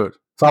right through it.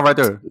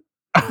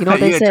 You know what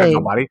they say? You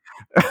let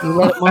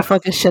a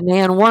motherfucker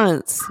shenan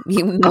once,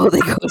 you know they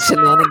go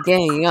shenan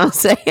again. You know what I'm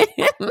saying?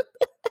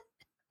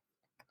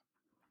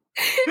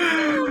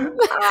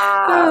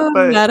 No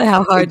matter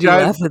how hard you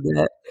laugh at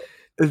that,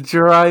 it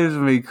drives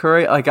me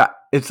crazy. Like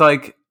it's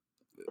like,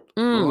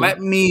 let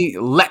me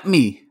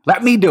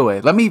do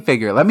it. Let me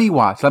figure. Let me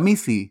watch. Let me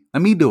see.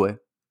 Let me do it.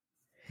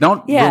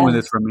 Don't ruin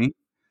this for me.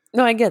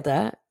 No, I get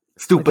that.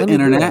 Stupid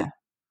internet.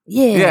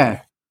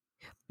 Yeah.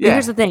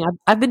 Here's the thing.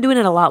 I've been doing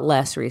it a lot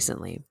less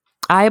recently.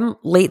 I'm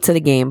late to the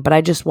game, but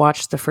I just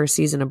watched the first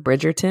season of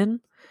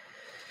Bridgerton.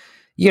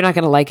 You're not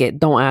going to like it.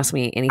 Don't ask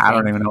me anything. I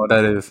don't even know what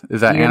that is.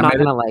 Is that You're animated?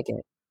 You're not going to like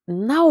it.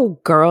 No,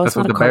 girl. It's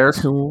not a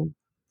cartoon. Bears?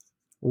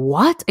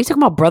 What? Are you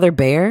talking about Brother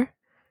Bear?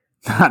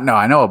 No,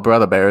 I know what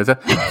Brother Bear is.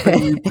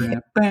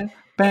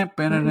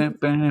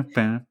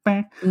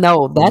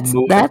 No,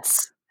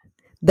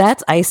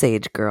 that's Ice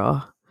Age,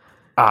 girl.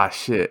 Ah,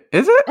 shit.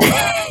 Is it?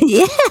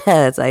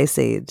 Yeah, it's Ice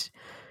Age.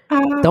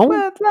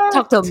 Don't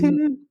talk to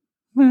me.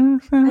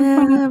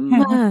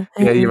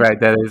 Yeah, you're right.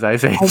 That is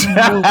Ice Age.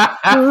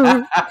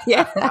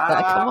 Yeah,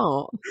 come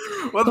on.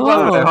 What's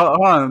Brother Bear?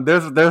 Hold on.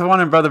 There's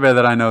one in Brother Bear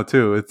that I know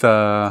too. It's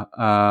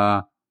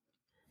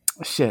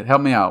shit.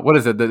 Help me out. What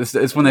is it?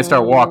 It's when they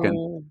start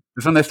walking.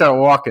 It's when they start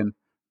walking.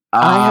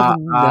 I have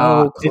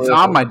no clue. It's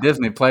on my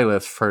Disney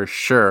playlist for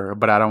sure,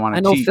 but I don't want to.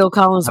 I know cheat. Phil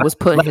Collins was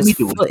putting his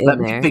foot in there. Let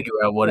me figure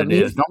out what it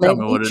is. Don't tell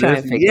me what it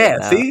is.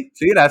 Yeah, see,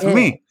 that's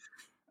me.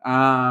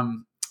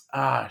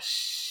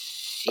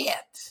 Shit.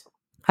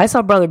 I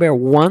saw Brother Bear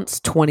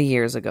once 20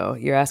 years ago.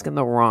 You're asking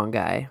the wrong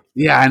guy.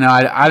 Yeah, I know.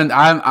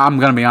 I'm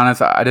gonna be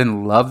honest. I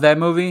didn't love that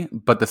movie,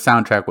 but the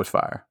soundtrack was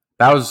fire.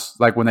 That was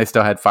like when they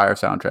still had fire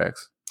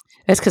soundtracks.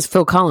 That's because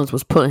Phil Collins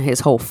was putting his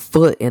whole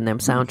foot in them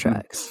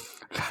soundtracks.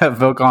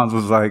 Phil Collins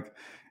was like,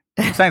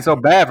 "This ain't so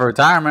bad for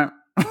retirement."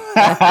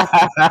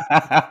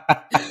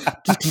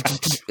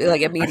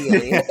 Like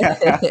immediately.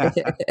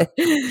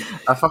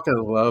 I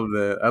fucking love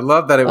that. I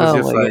love that it was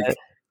just like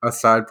a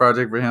side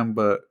project for him,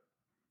 but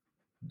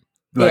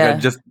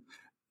like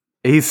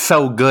he's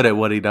so good at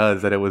what he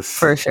does that it was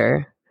for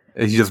sure.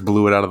 He just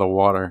blew it out of the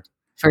water.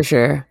 For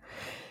sure.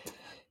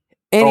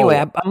 Anyway,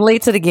 I'm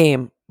late to the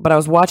game, but I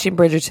was watching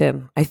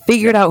Bridgerton. I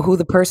figured out who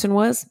the person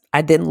was.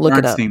 I didn't look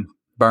it up.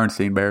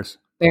 Bernstein Bears.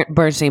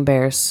 Bernstein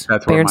Bears.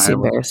 That's what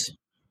Bernstein Bears.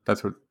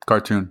 That's what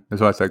cartoon.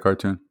 That's why I said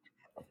cartoon.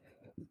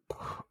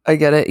 I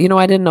get it. You know,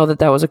 I didn't know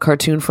that was a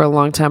cartoon for a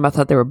long time. I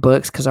thought they were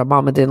books because our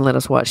mama didn't let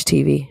us watch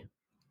TV.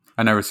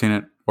 I never seen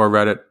it or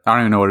read it. I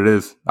don't even know what it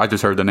is. I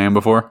just heard the name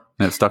before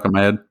and it stuck in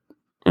my head.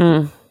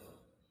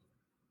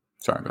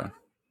 Sorry,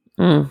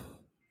 man.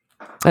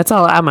 That's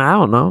all. I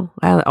don't know.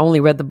 I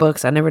only read the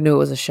books. I never knew it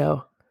was a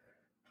show.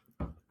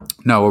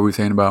 No, what were we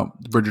saying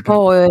about Bridgerton?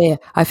 Oh, yeah.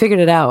 I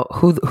figured it out.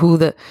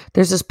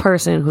 There's this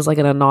person who's like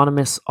an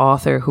anonymous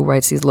author who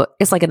writes these.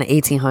 It's like in the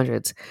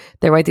 1800s.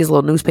 They write these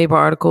little newspaper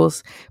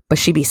articles, but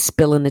she be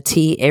spilling the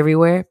tea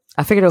everywhere.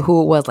 I figured out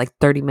who it was like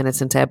 30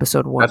 minutes into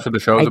episode 1. That's what the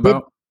show's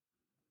about?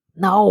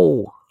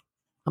 No.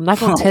 I'm not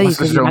going to tell you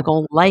because you're not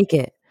going to like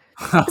it.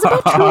 It's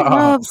about true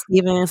love,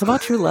 Steven. It's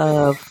about true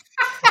love.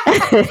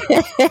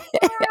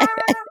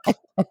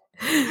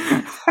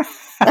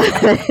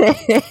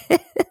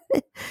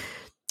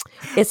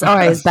 It's all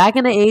right. It's back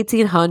in the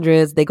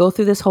 1800s. They go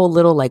through this whole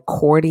little like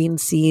courting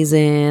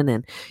season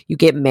and you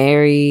get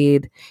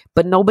married,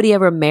 but nobody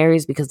ever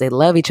marries because they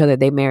love each other.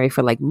 They marry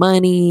for like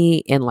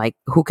money and like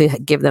who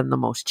could give them the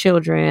most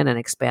children and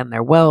expand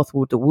their wealth.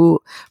 Woo to woo.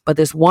 But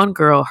this one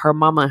girl, her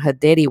mama and her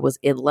daddy was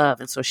in love.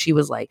 And so she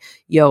was like,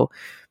 yo,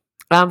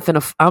 I'm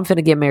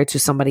finna get married to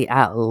somebody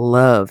I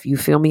love. You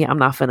feel me? I'm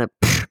not finna,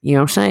 you know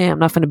what I'm saying? I'm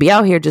not finna be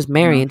out here just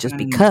marrying just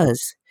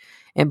because.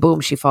 And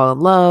boom, she fall in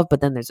love,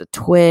 but then there's a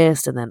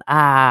twist, and then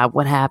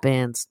what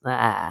happens?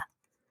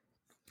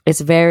 It's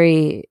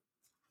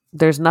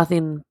there's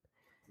nothing.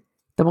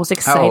 The most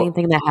exciting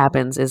thing that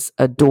happens is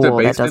a duel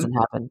that doesn't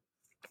happen.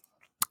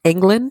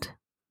 England,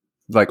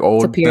 like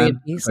old, it's a period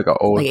piece, like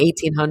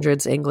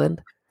 1800s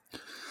England.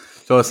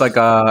 So it's like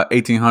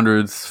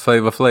 1800s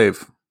Flavor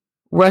Flav.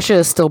 Russia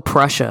is still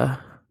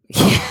Prussia.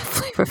 Yeah,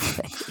 Flavor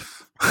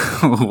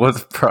Flav.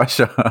 What's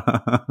Prussia?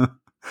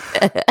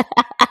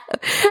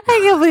 I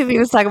can't believe he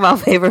was talking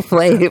about Flavor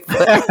Flav.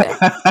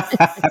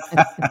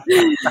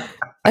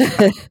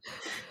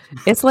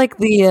 It's like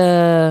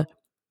the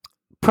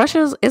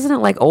Prussia, isn't it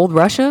like old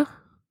Russia?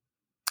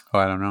 Oh,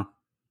 I don't know.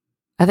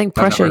 I think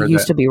Prussia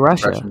used to be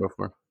Russia.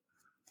 Before.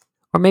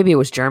 Or maybe it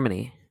was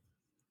Germany.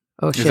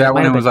 Oh shit. Is that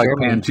when it was like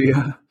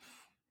Pangea?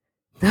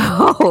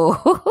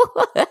 No.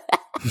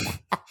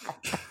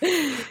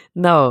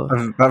 No.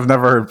 I've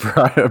never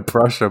heard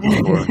Prussia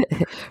before.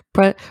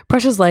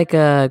 Prussia's like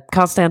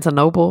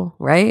Constantinople,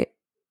 right?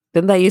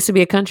 Didn't that used to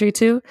be a country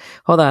too?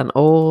 Hold on.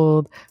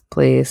 Old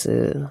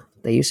places.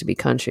 They used to be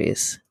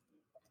countries.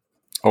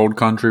 Old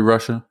country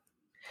Russia?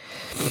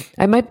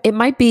 It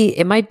might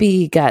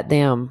be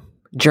goddamn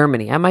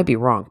Germany. I might be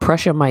wrong.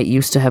 Prussia might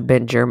used to have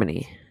been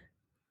Germany.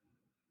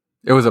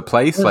 It was a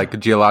place, like a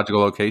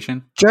geological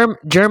location?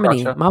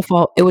 Germany. Russia? My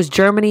fault. It was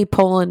Germany,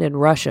 Poland, and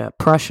Russia.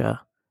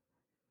 Prussia.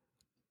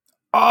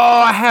 Oh,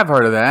 I have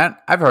heard of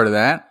that. I've heard of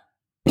that.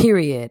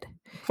 Period.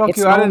 Fuck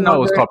you. I didn't know it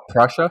was called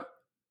Prussia.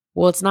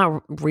 Well, it's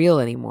not real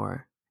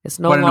anymore. It's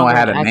no longer. I didn't know it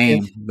had a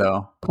name,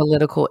 though.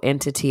 Political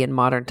entity in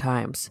modern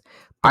times.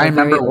 I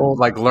remember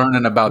like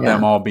learning about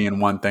them all being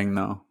one thing,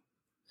 though.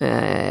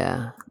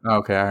 Yeah.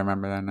 Okay, I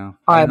remember that now.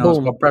 All right,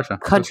 boom.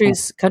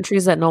 Countries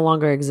that no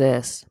longer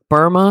exist.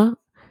 Burma.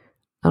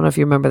 I don't know if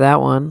you remember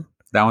that one.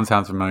 That one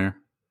sounds familiar.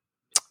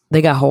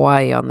 They got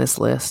Hawaii on this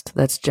list.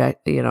 That's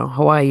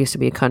Hawaii used to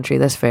be a country.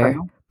 That's fair.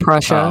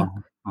 Prussia.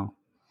 Oh.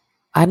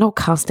 I know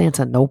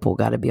Constantinople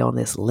got to be on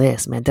this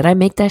list, man. Did I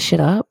make that shit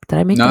up?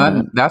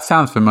 That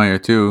sounds familiar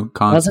too.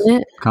 Doesn't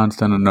it?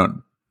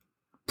 Constantinople.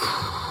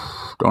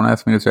 Don't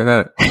ask me to say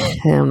that.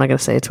 I'm not gonna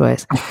say it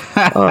twice.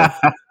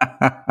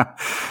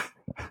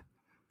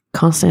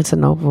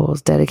 Constantinople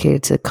is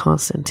dedicated to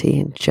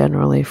Constantine,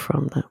 generally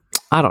from the.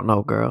 I don't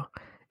know, girl.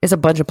 It's a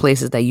bunch of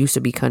places that used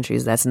to be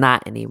countries that's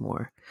not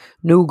anymore.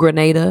 New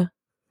Grenada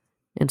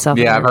in South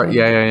America.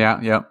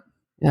 Yeah.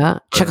 Yeah,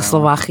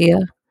 Czechoslovakia.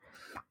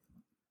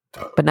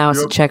 But now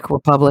it's the Czech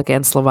Republic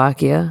and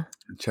Slovakia.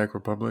 Czech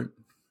Republic.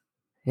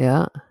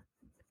 Yeah.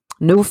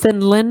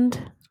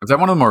 Newfoundland. Is that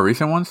one of the more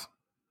recent ones?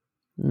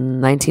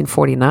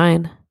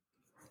 1949.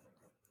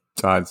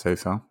 So I'd say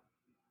so.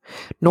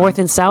 North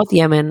and South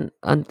Yemen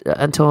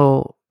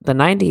until the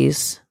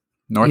 90s.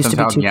 North used and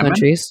to South be two Yemen?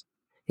 countries.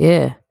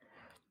 Yeah.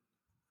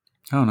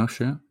 Oh, no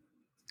shit.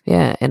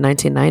 Yeah, in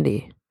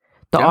 1990.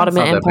 The Yemen's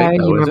Ottoman not that Empire, big,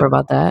 though, you is remember it?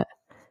 about that?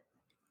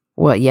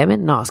 What,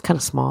 Yemen? No, it's kind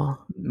of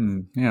small.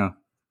 Yeah.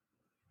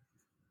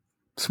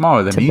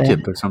 Smaller than Tibet.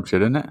 Egypt or some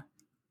shit, isn't it?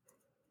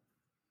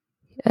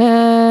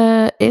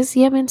 Is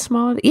Yemen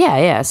smaller?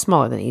 Yeah, it's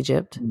smaller than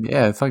Egypt.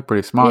 Yeah, it's like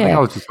pretty small. I think Yeah.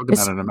 I was just looking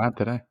at it on a map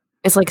today.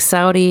 It's like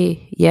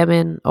Saudi,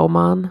 Yemen,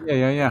 Oman.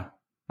 Yeah.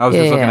 I was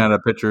just looking at the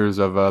pictures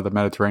of the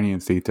Mediterranean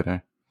Sea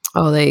today.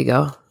 Oh, there you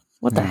go.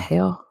 What the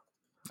hell?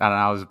 I don't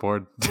know. I was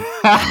bored.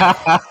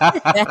 I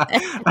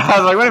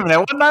was like, wait a minute.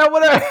 What night over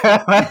there?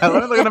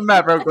 Let me look at the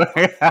map real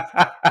quick.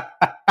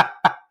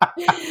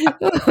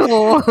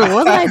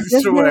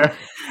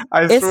 I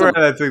swear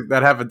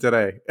that happened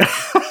today.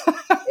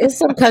 It's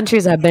some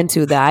countries I've been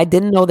to that I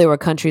didn't know they were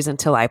countries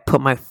until I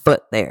put my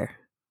foot there.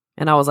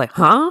 And I was like,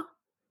 huh?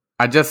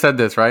 I just said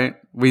this, right?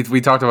 We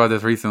talked about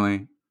this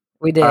recently.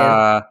 We did.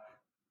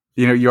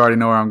 You already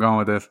know where I'm going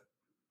with this.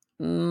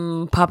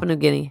 Papua New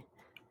Guinea.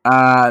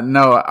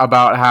 No,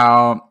 about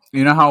how,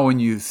 how when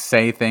you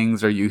say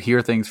things or you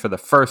hear things for the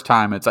first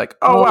time, it's like,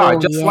 wow, I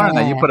just learned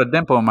that you put a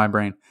dimple in my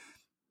brain.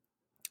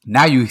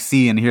 Now you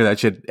see and hear that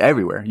shit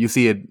everywhere. You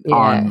see it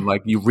on,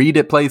 like, you read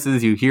it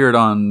places, you hear it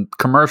on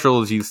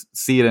commercials, you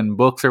see it in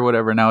books or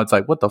whatever. Now it's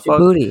like, what the fuck?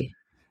 Djibouti.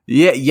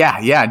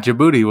 Yeah.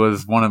 Djibouti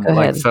was one of,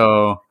 like,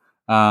 so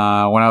when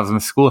I was in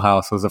the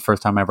schoolhouse, it was the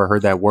first time I ever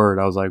heard that word.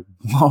 I was like,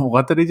 whoa,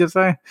 what did he just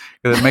say?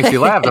 Because it makes you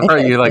laugh. At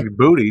first, you're like,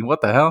 booty,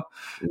 what the hell?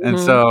 Mm-hmm. And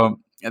so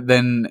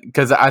then,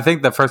 because I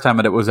think the first time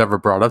that it was ever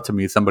brought up to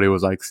me, somebody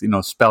was like,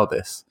 spell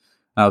this.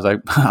 And I was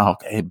like,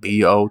 okay,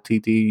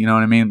 BOTT, you know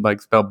what I mean?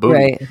 Like, spell booty.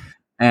 Right.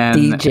 And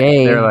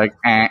DJ. They're like,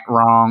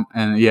 wrong.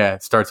 And yeah,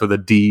 it starts with a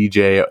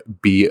DJ,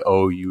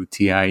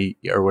 BOUTIE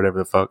or whatever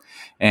the fuck.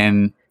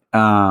 And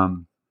I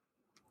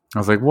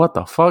was like, what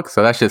the fuck?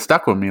 So that shit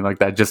stuck with me, like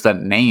that, just that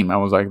name. I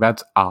was like,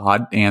 that's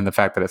odd. And the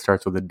fact that it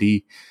starts with a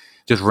D,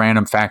 just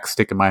random facts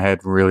stick in my head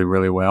really,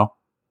 really well.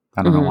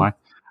 I don't know why.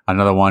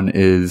 Another one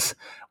is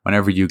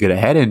whenever you get a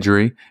head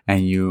injury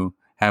and you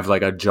have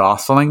like a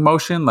jostling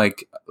motion,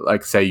 like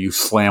say you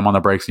slam on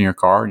the brakes in your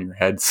car and your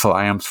head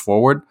slams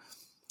forward.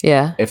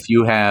 Yeah. If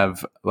you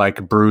have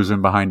like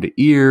bruising behind the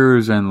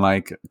ears and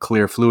like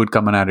clear fluid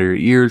coming out of your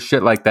ears,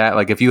 shit like that.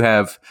 Like if you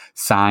have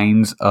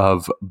signs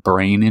of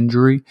brain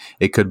injury,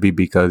 it could be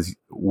because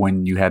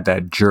when you had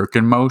that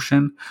jerking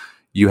motion,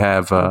 you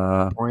have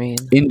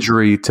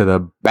injury to the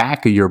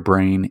back of your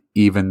brain,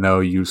 even though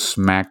you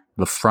smacked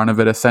the front of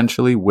it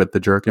essentially with the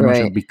jerking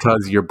motion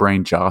because your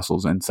brain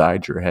jostles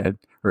inside your head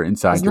or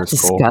inside your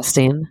skull.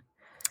 Disgusting.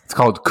 It's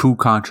called coup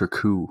contre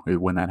coup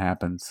when that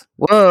happens.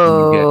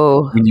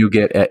 Whoa. When you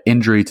get an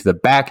injury to the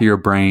back of your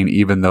brain,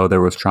 even though there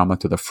was trauma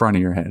to the front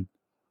of your head.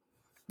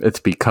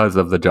 It's because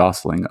of the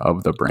jostling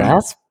of the brain.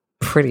 That's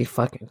pretty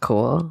fucking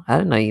cool. I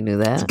didn't know you knew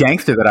that. It's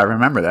gangster that I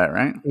remember that,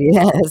 right?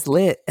 Yeah, it's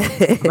lit.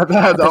 But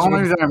the only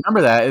reason I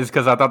remember that is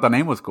because I thought the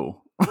name was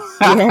cool.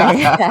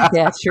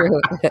 Yeah,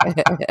 true.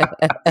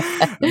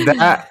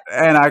 That,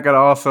 and I could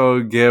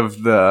also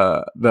give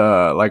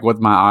the like with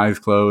my eyes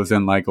closed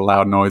and like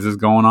loud noises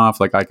going off,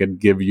 like I could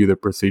give you the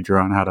procedure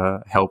on how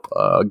to help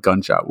a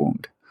gunshot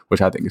wound,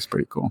 which I think is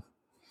pretty cool.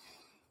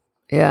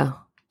 Yeah.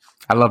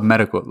 I love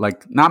medical,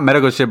 like not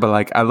medical shit, but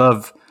like I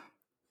love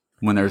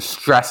when there's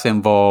stress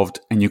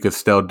involved and you can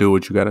still do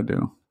what you got to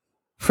do.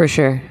 For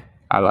sure.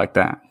 I like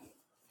that.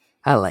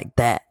 I like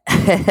that.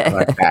 I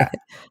like that.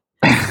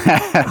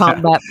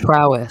 Combat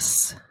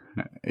prowess.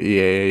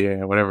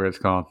 Yeah. Whatever it's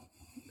called.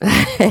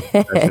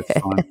 It's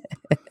fun.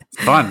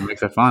 It's fun.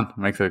 Makes it fun.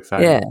 Makes it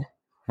exciting. Yeah.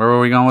 Where were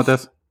we going with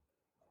this?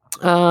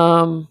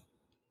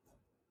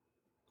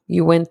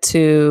 You went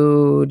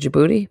to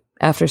Djibouti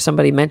after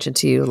somebody mentioned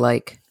to you,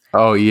 like.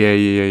 Oh,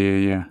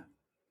 yeah.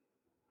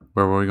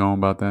 Where were we going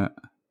about that?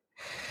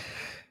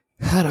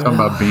 I don't know. Talking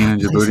about being in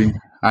Djibouti.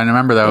 I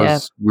remember that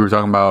was, we were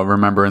talking about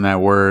remembering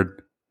that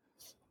word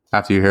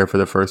after you hear it for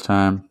the first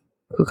time.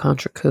 Coup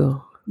contre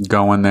coup.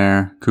 Going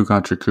there. Coup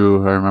contre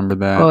coup. I remember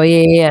that. Oh,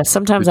 yeah.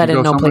 Sometimes I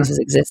didn't know places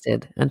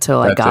existed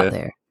until I got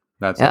there.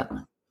 That's it.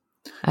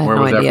 I had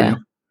no idea.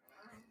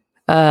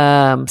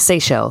 For you?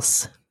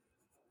 Seychelles.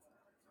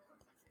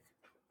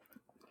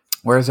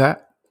 Where is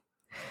that?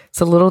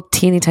 It's a little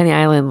teeny tiny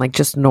island, like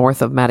just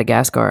north of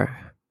Madagascar.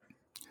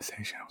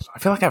 Seychelles. I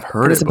feel like I've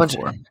heard it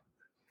before.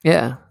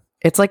 Yeah.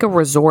 It's like a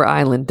resort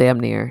island, damn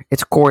near.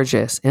 It's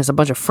gorgeous. And it's a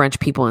bunch of French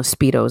people in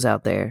Speedos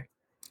out there.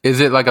 Is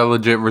it like a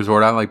legit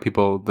resort island? Like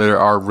people, there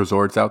are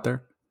resorts out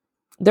there?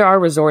 There are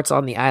resorts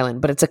on the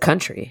island, but it's a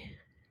country.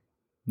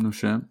 No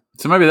shit.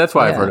 So maybe that's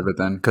why I've heard of it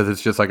then, because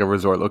it's just like a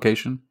resort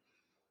location?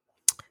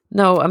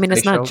 No, I mean,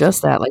 it's not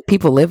just that. Like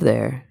people live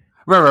there.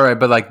 Right.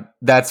 But like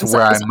that's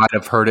where I might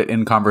have heard it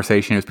in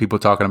conversation is people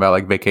talking about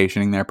like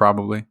vacationing there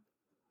probably.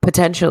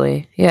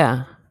 Potentially,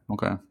 yeah.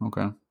 Okay.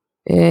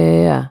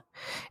 Yeah.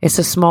 It's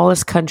the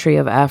smallest country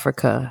of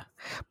Africa,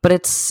 but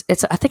it's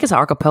I think it's an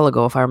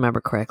archipelago if I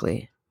remember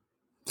correctly.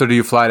 So do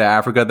you fly to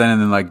Africa then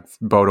and then like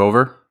boat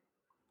over?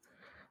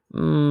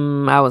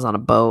 I was on a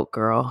boat,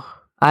 girl.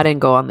 I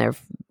didn't go on there.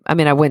 I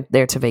mean, I went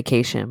there to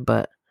vacation,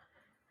 but.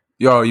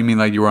 Yo, you mean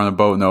like you were on a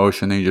boat in the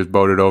ocean and you just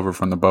boated over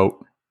from the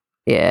boat?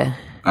 Yeah.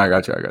 I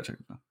got you.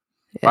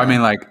 Yeah. I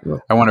mean, like,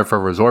 I wonder for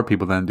resort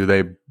people then, do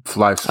they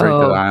fly straight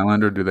to the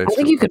island or do they? I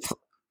think you could.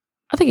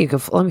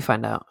 Let me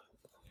find out.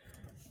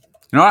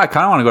 You know what? I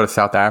kind of want to go to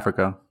South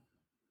Africa.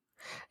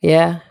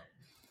 Yeah.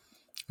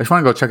 I just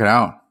want to go check it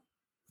out.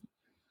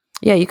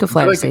 Yeah, you could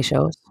fly to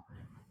Seychelles.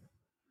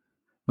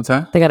 What's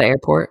that? They got an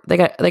airport. They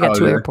got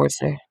two airports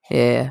there.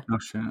 Yeah. Oh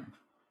shit. You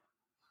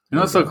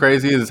know what's so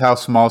crazy is how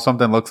small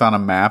something looks on a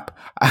map.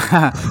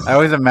 I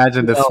always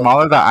imagine the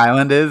smaller the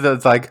island is,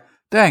 it's like,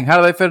 dang, how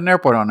do they fit an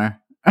airport on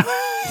there?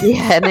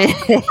 Yeah. And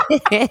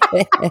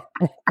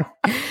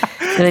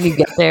then you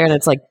get there and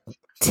it's like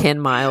 10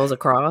 miles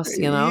across,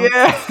 you know?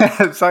 Yeah.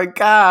 It's like,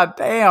 God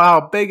damn,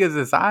 how big is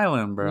this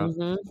island, bro?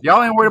 Mm-hmm.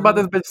 Y'all ain't worried about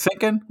this bitch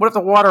sinking? What if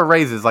the water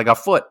raises like a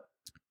foot?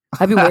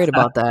 I'd be worried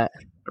about that.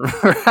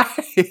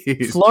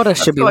 Right. Florida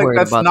should be worried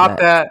about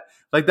that.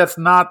 That's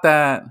not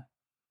that.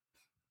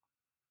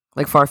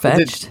 Like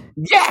far-fetched?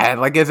 Yeah.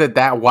 Like, is it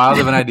that wild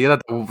of an idea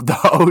that the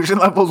ocean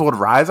levels would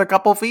rise a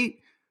couple feet?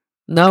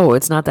 No,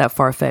 it's not that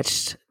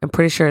far-fetched. I'm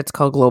pretty sure it's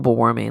called global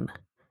warming.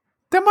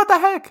 Then what the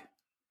heck?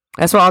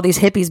 That's what all these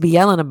hippies be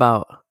yelling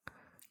about.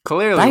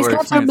 Clearly, we're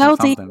experiencing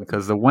something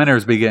because the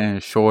winters be getting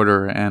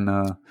shorter and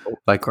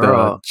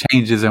the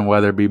changes in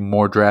weather be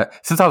more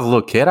drastic. Since I was a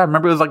little kid, I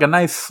remember it was like a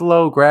nice,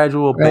 slow,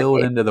 gradual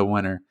build into the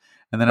winter,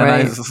 and then a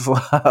nice,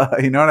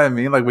 you know what I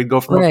mean? Like we'd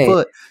go from a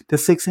foot to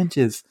 6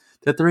 inches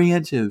to 3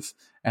 inches,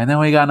 and then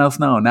we got no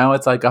snow. Now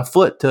it's like a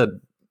foot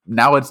to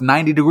now it's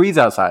 90 degrees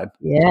outside.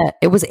 Yeah,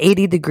 it was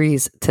 80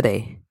 degrees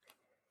today.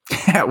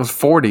 Yeah, it was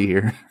 40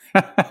 here.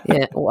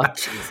 Yeah, well,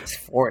 Jesus,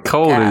 40.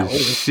 Cold as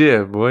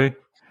shit, boy.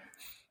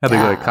 I had to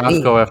go to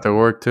Costco after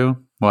work too.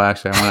 Well,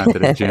 actually, I went after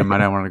the gym. I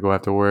didn't want to go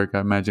after work.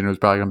 I imagine it was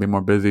probably gonna be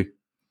more busy.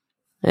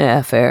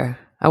 Yeah, fair.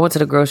 I went to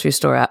the grocery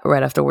store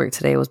right after work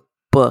today. It was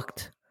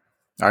booked.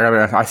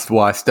 I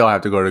still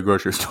have to go to the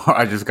grocery store.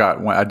 I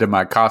did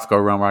my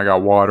Costco run where I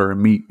got water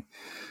and meat.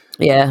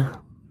 Yeah.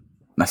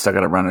 I still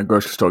got to run to the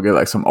grocery store, get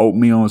like some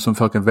oatmeal and some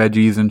fucking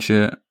veggies and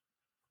shit.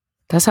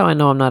 That's how I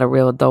know I'm not a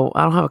real adult.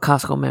 I don't have a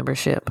Costco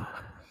membership.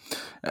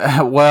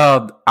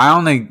 Well,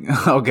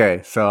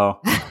 okay,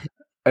 so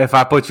if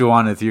I put you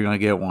on this, you're going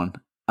to get one.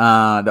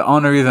 The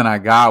only reason I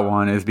got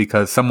one is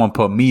because someone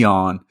put me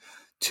on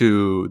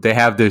they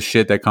have this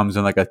shit that comes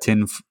in like a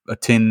tin,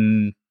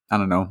 I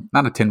don't know,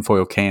 not a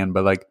tinfoil can,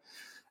 but like,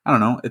 I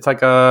don't know. It's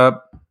like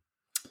a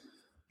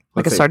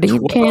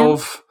sardine can?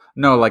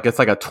 No, like it's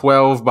like a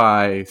 12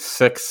 by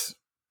 6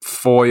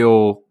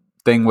 foil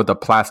thing with a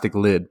plastic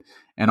lid.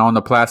 And on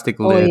the plastic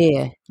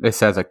lid, it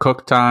says a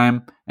cook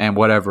time and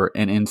whatever.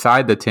 And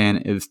inside the tin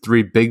is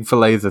 3 big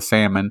fillets of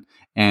salmon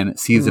and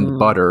seasoned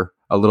butter,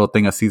 a little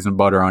thing of seasoned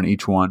butter on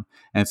each one.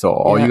 And so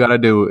all you got to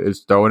do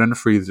is throw it in the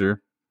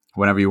freezer.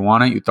 Whenever you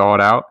want it, you throw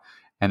it out.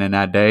 And then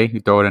that day, you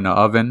throw it in the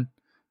oven,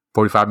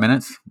 45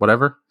 minutes,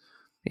 whatever.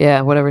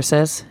 Yeah, whatever it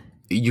says.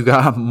 You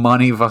got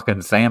money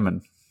fucking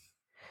salmon.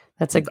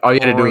 That's all you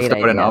had to do was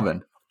throw it in the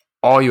oven.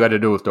 All you had to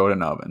do was throw it in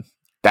the oven.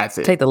 That's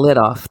it. Take the lid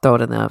off, throw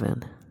it in the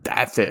oven.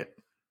 That's it.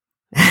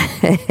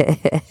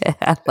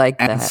 I like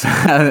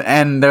that.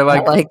 And they're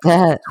like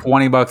that.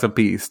 $20 a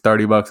piece,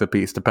 $30 a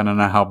piece, depending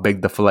on how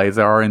big the fillets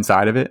are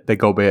inside of it. They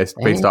go based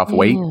off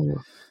weight.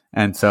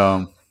 And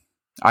so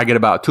I get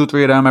about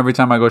 2-3 of them every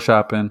time I go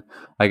shopping.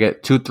 I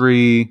get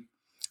 2-3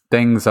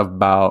 things of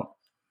about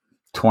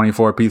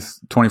 24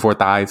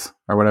 thighs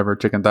or whatever,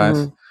 chicken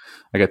thighs.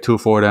 I get 2 or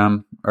 4 of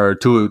them, or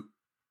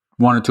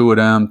 1 or 2 of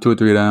them, 2 or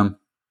 3 of them,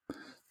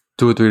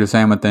 2 or 3 of the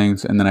salmon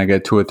things, and then I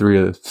get 2 or 3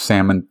 of the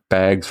salmon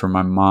bags from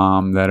my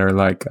mom that are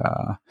like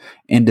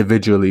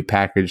individually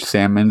packaged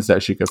salmons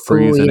that she could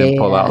freeze and then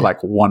pull out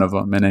like one of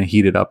them and then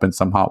heat it up in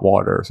some hot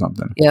water or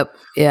something. Yep.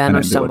 Yeah, and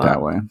then do it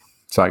that way.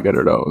 So I get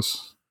her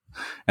those.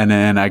 And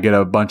then I get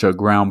a bunch of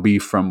ground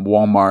beef from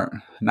Walmart,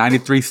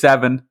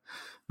 93.7,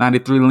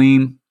 93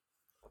 lean,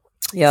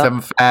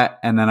 7 fat,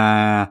 and then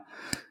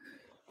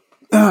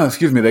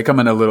they come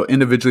in a little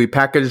individually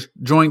packaged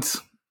joints.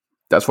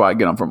 That's why I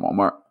get them from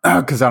Walmart,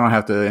 because I don't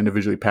have to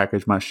individually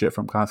package my shit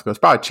from Costco. It's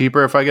probably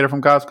cheaper if I get it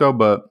from Costco,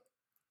 but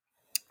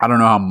I don't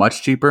know how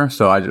much cheaper.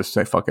 So I just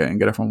say fuck it and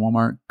get it from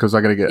Walmart, because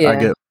I get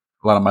a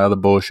lot of my other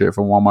bullshit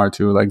from Walmart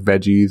too, like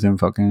veggies and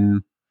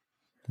fucking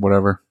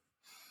whatever.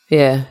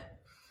 Yeah.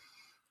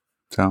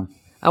 So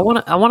I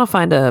want to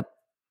find a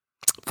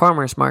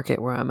farmer's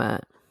market where I'm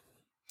at.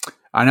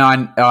 I know.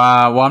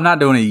 I'm not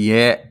doing it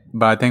yet,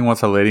 but I think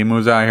once a lady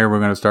moves out here, we're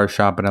gonna start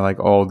shopping at like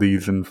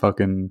Aldi's and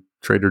fucking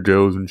Trader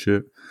Joe's and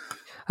shit.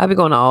 I've been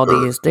going to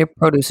Aldi's. Their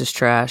produce is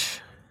trash.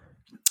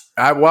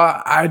 I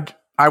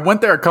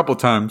went there a couple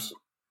times.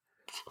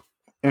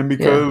 And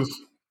because,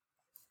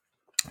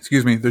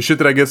 excuse me, the shit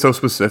that I get so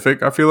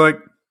specific, I feel like,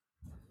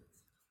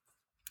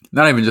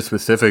 not even just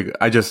specific.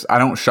 I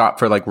don't shop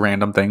for like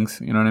random things.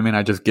 You know what I mean?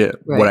 I just get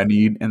what I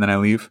need and then I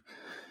leave.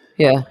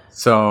 Yeah.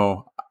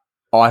 So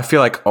I feel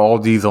like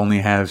Aldi's only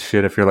has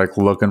shit if you're like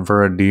looking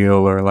for a deal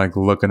or like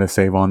looking to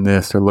save on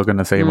this or looking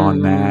to save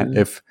on that.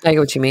 I get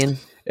what you mean.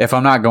 If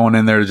I'm not going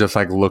in there to just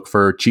like look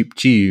for cheap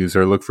cheese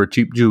or look for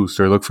cheap juice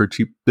or look for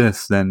cheap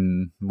this,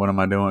 then what am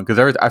I doing? Because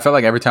I felt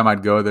like every time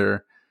I'd go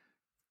there,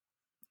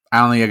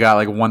 I only got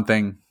like one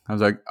thing. I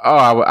was like,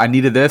 oh, I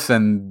needed this,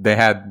 and they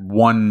had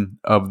one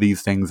of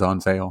these things on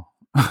sale.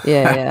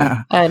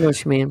 Yeah. I know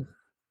what you mean.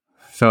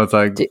 So it's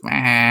like,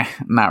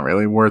 not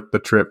really worth the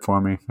trip for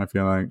me, I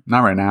feel like.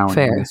 Not right now.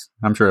 Fair. Anyways.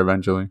 I'm sure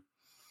eventually.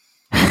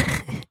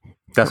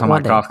 That's what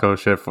my Costco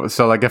shit for.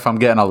 So like if I'm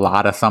getting a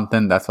lot of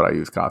something, that's what I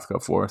use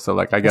Costco for. So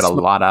like I get a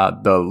lot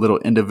of the little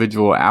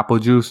individual apple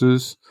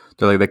juices.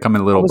 They come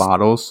in little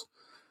bottles.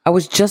 I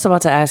was just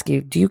about to ask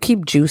you, do you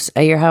keep juice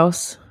at your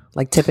house?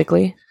 Like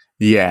typically?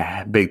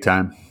 Yeah, big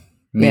time.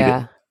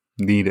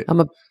 Need it.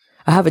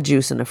 I have a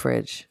juice in the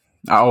fridge.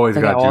 I always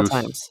got at juice.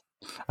 All times.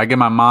 I get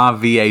my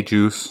mom VA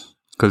juice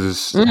because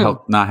it's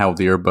not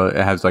healthier, but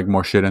it has like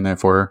more shit in there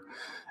for her.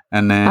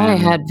 And then I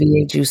ain't had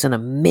VA juice in a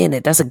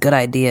minute. That's a good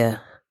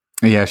idea.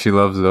 Yeah, she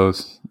loves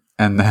those.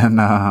 And then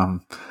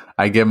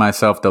I get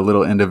myself the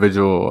little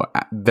individual.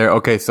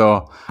 Okay,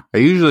 so I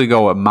usually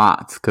go with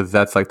Mott's because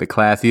that's like the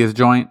classiest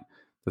joint.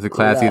 That's the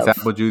classiest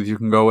apple juice you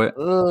can go with.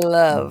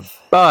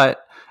 Love.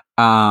 But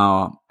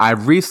I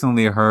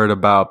recently heard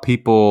about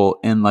people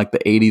in like the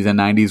 80s and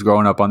 90s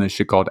growing up on this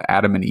shit called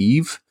Adam and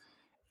Eve.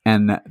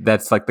 And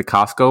that's like the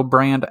Costco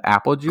brand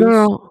apple juice.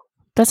 Girl,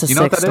 that's a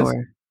sex store.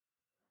 Is?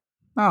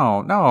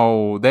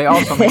 No. They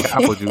also make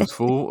apple juice,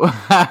 fool.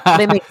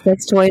 They make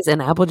sex toys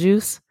and apple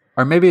juice?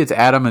 Or maybe it's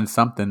Adam and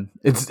something.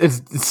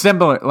 It's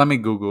similar. Let me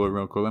Google it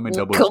real quick. Let me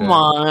double check. Come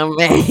on,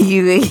 man.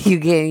 You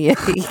getting your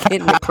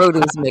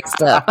produce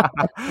mixed up.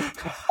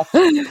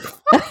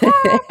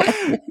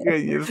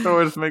 Your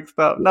stores mixed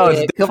up. No,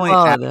 it's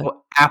definitely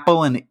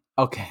apple and...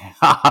 Okay.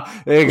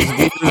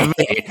 Excuse me.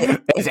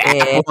 It's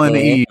Apple and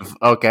Eve.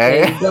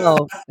 Okay.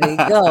 There you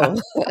go.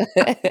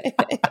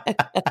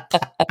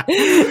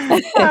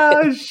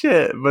 Oh,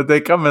 shit. But they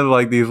come in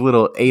like these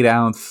little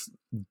 8-ounce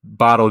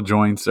bottle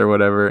joints or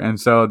whatever. And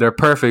so they're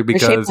perfect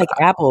because... They're shaped like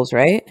apples,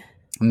 right?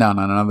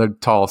 No. They're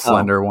tall,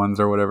 slender ones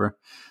or whatever.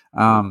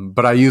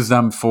 But I use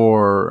them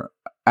for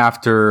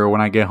after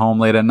when I get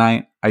home late at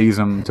night. I use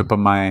them to put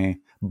my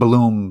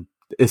bloom.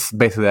 It's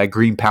basically that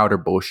green powder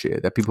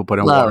bullshit that people put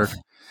in water.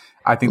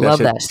 I think that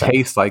shit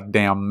tastes like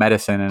damn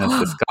medicine and it's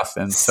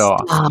disgusting. So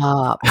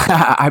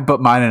I put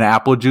mine in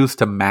apple juice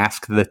to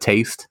mask the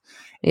taste.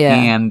 Yeah.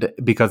 And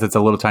because it's a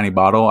little tiny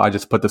bottle, I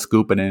just put the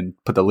scoop and then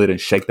put the lid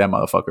and shake that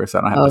motherfucker so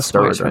I don't have to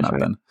stir it or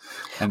nothing.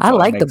 And so I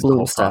like the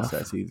bloom stuff.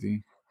 That's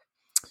easy.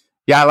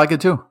 Yeah, I like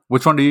it too.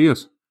 Which one do you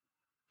use?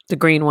 The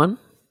green one.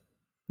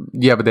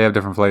 Yeah, but they have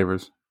different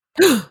flavors.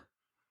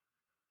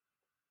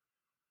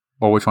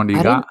 Well, which one do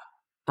you got?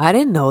 I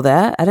didn't know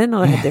that. I didn't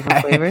know they had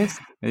different flavors.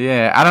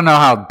 Yeah, I don't know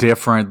how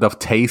different the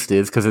taste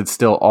is because it's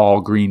still all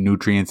green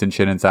nutrients and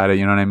shit inside it.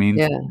 You know what I mean?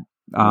 Yeah.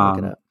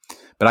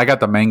 But I got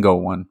the mango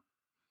one.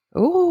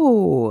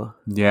 Ooh.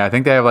 Yeah, I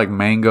think they have like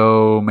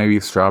mango, maybe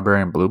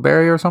strawberry and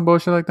blueberry or some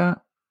bullshit like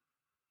that.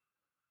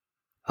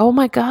 Oh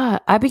my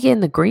God. I be getting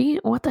the green?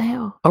 What the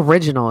hell?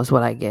 Original is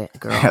what I get,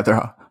 girl. Yeah, they're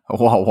all,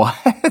 well, what?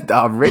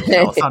 The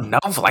original? So no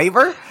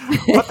flavor?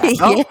 What the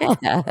hell?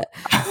 Yeah.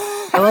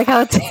 I like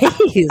how it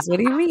tastes. What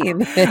do you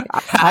mean?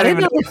 I didn't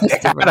even know they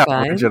had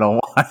an original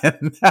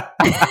one.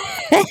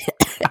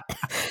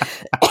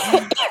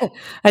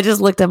 I just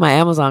looked at my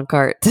Amazon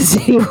cart to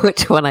see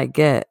which one I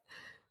get.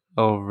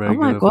 Oh,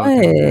 regular. Oh my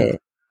God.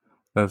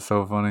 That's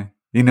so funny.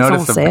 You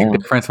notice a big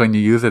difference when you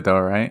use it though,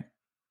 right?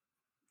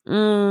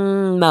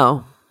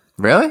 No.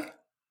 Really?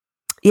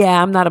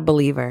 Yeah, I'm not a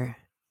believer.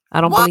 I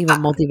don't believe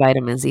in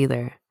multivitamins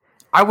either.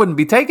 I wouldn't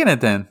be taking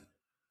it then.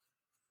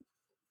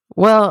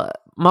 Well,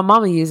 my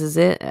mama uses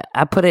it.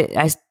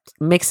 I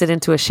mix it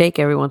into a shake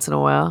every once in a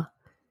while.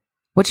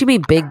 What you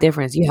mean big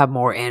difference? You have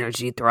more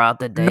energy throughout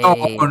the day. No.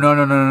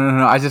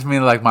 I just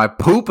mean like my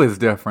poop is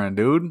different,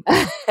 dude.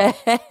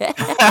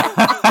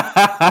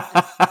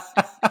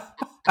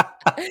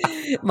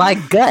 My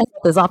gut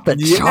health is off the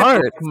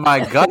chart.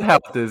 My gut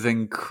health is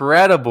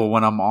incredible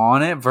when I'm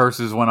on it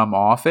versus when I'm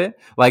off it.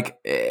 Like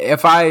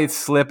if I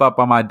slip up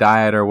on my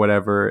diet or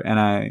whatever and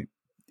I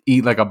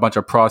eat like a bunch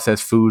of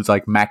processed foods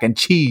like mac and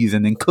cheese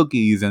and then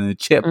cookies and then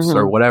chips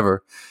or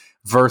whatever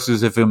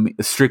versus if I'm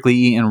strictly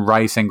eating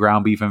rice and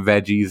ground beef and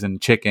veggies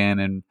and chicken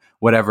and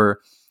whatever.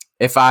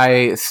 If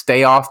I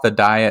stay off the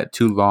diet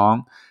too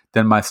long,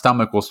 then my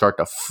stomach will start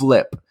to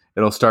flip.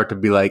 It'll start to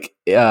be like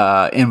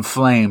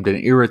inflamed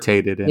and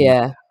irritated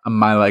and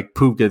my like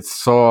poop gets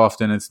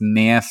soft and it's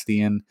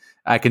nasty and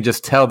I can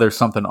just tell there's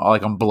something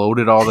like I'm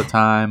bloated all the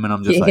time and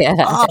I'm just like,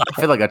 I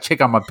feel like a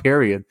chick on my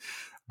period.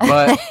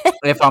 But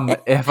if I'm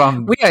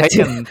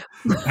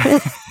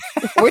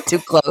we're too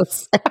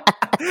close.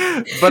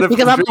 But if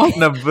because I'm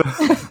drinking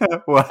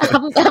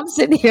what? I'm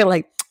sitting here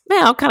like,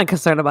 man, I'm kind of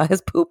concerned about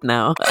his poop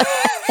now.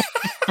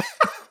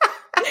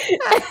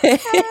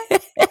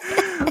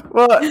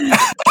 Well,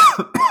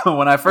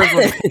 when I first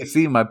went to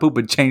see my poop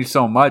had changed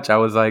so much, I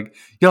was like,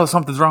 yo,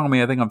 something's wrong with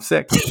me. I think I'm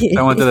sick. So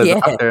I went to the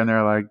doctor and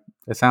they're like,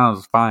 it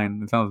sounds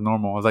fine. It sounds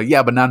normal. I was like,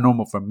 yeah, but not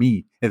normal for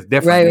me. It's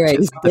different. Right.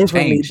 It's definitely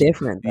changed.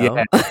 different, though.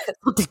 Yeah.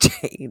 Something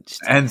changed.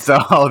 And so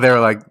they were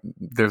like,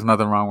 there's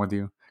nothing wrong with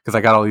you. Because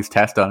I got all these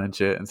tests done and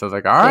shit. And so I was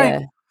like, all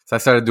right. Yeah. So I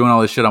started doing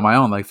all this shit on my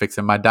own, like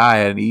fixing my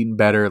diet and eating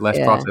better, less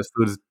processed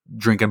foods,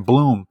 drinking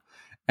Bloom.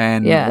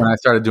 And when I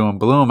started doing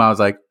Bloom, I was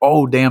like,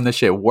 oh, damn, this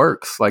shit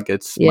works. Like my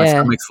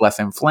stomach's less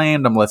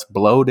inflamed. I'm less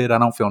bloated. I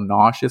don't feel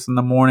nauseous in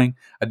the morning.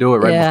 I do it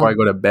right before I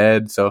go to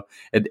bed. So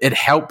it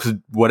helps.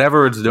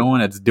 Whatever it's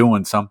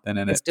doing something.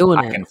 And I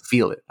can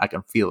feel it. I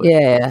can feel it.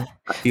 Yeah.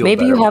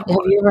 Maybe have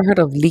you ever heard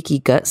of leaky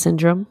gut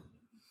syndrome?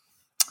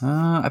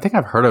 I think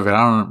I've heard of it.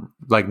 I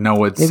don't know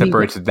what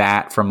separates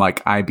that from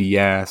like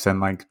IBS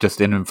and like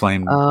just an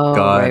inflamed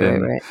gut.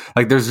 Right.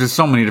 Like there's just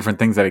so many different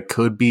things that it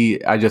could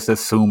be. I just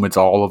assume it's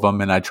all of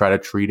them and I try to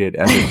treat it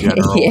as a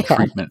general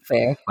treatment.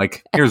 Fair.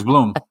 Like here's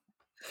Bloom.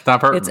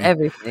 Stop hurting. It's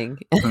everything.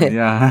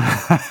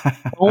 Yeah.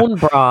 Bone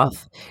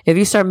broth. If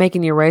you start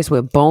making your rice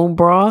with bone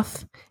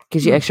broth, it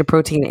gives you extra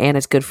protein and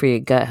it's good for your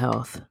gut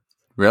health.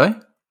 Really?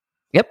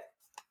 Yep.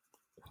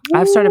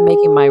 I've started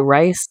making my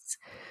rice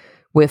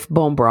with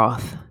bone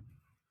broth.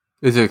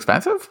 Is it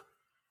expensive?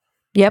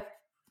 Yep.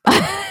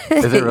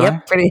 Is it really?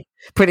 Yep,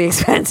 pretty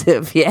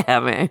expensive. Yeah,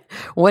 man.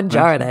 One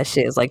jar of that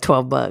shit is like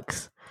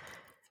 $12.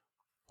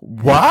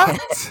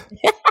 What?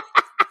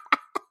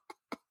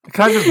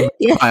 Can I just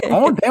make my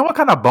own? Damn, what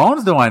kind of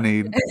bones do I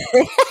need?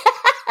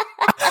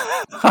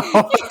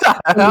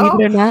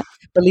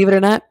 Believe it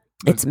or not,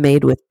 it's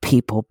made with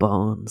people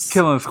bones.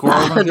 Killing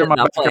squirrels in my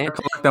backyard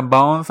collecting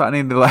bones. I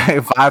need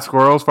like 5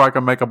 squirrels before I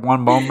can make up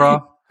one bone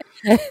broth.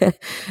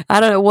 I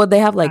don't know. Well, they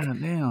have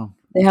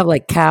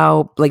like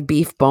cow, like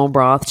beef bone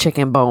broth,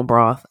 chicken bone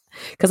broth.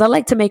 Because I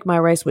like to make my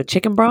rice with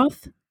chicken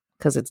broth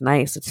because it's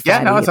nice. It's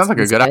fatty, it sounds like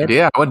a good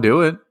idea. I would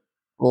do it.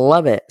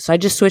 Love it. So I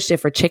just switched it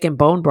for chicken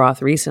bone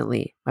broth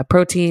recently. My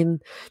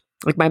protein,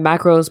 like my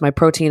macros, my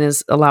protein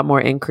is a lot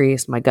more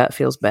increased. My gut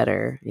feels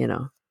better.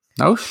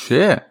 Oh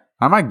shit!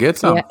 I might get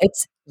some. Yeah,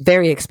 it's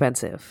very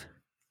expensive.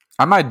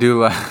 I might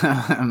do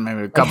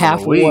maybe a couple half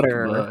of weeks,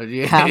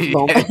 water, half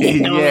bone.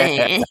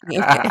 I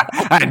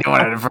do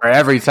it for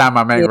every time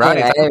I make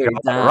rice.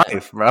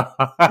 Rice, bro.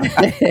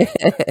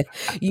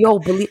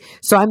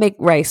 So I make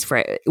rice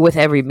with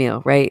every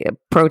meal, right? A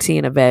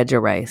protein, a veg,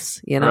 or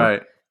rice.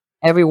 Right.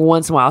 Every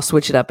once in a while, I'll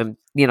switch it up and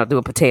do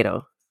a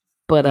potato.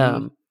 But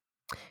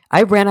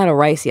I ran out of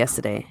rice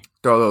yesterday.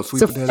 Throw a little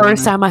sweet potato. It's the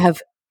first time I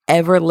have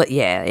ever a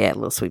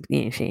little sweet.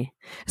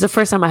 It's the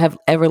first time I have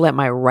ever let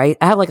my rice.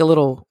 I have like a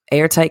little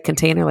airtight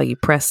container, like you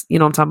press. You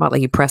know what I'm talking about?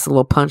 Like you press a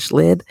little punch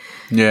lid.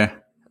 Yeah.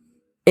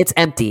 It's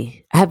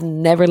empty. I have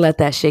never let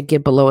that shit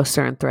get below a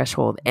certain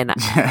threshold. And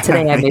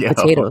today I made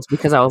potatoes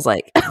because I was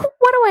like, what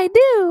do I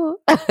do?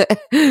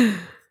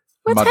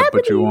 What's about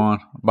happening?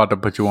 About to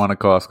put you on a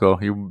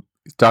Costco. You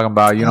talking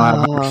about you don't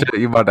have no shit.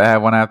 You about to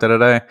have one after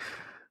today.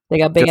 They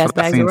got big ass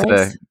bags of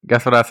rice.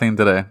 Guess what I seen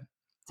today?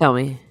 Tell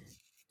me.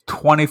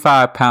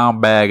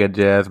 25-pound bag of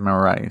jasmine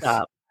rice.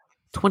 Stop.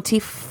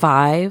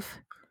 25?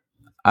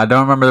 I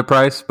don't remember the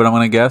price, but I'm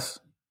gonna guess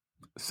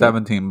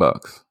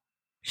 $17.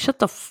 Shut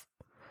the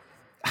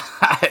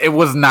It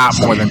was not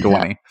more than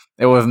 20.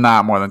 It was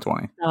not more than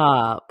 20.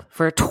 Stop.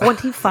 For a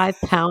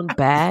 25-pound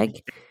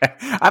bag?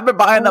 I've been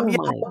buying them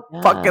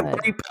fucking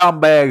 3-pound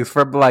bags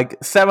for like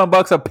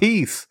 $7 a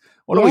piece.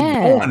 What are we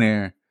doing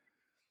here?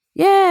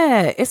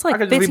 Yeah, it's like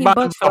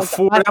 $15 for a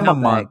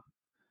 5-pound bag.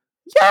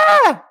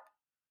 Yeah.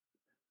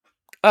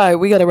 All right,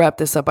 we got to wrap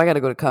this up. I got to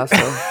go to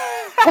Costco.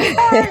 I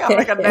gotta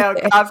make a damn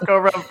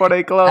Costco run before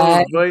they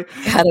close, boy.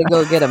 Gotta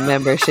go get a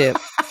membership.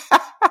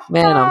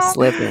 Man, I'm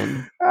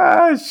slipping.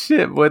 Ah,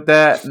 shit. With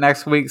that,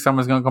 next week,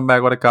 someone's gonna come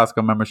back with a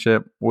Costco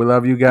membership. We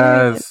love you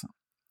guys.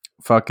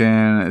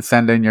 Fucking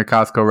send in your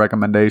Costco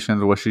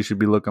recommendations, what she should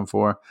be looking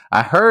for.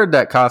 I heard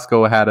that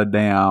Costco had a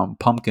damn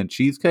pumpkin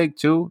cheesecake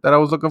too that I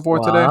was looking for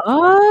today.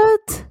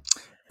 What?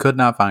 Could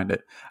not find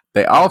it.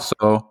 They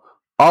also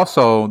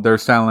they're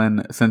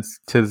selling, since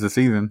 'tis the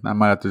season, I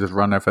might have to just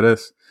run there for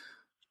this.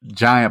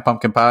 Giant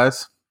pumpkin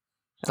pies.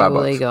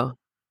 $5. There you go.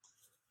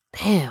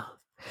 Damn.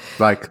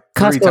 Like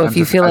Costco, 3 times if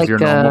you feel like your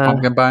normal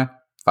pumpkin pie,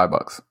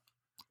 $5.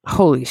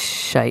 Holy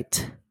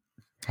shite.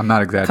 I'm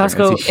not exaggerating.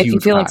 Costco, if you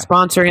feel like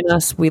sponsoring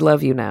us, we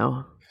love you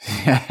now.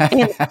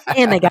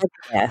 and they got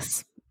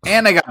gas.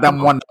 And they got them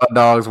 $1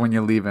 dogs when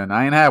you're leaving.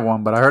 I ain't had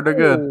one, but I heard they're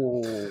good.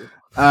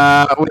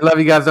 We love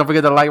you guys. Don't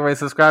forget to like, rate,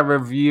 subscribe,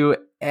 review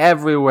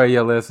everywhere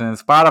you're listening.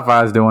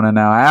 Spotify's doing it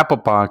now. Apple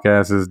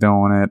Podcasts is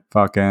doing it.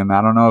 Fucking,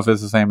 I don't know if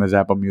it's the same as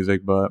Apple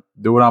Music, but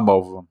do it on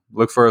both of them.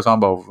 Look for us on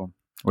both of them.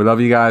 We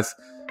love you guys.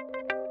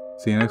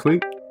 See you next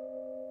week.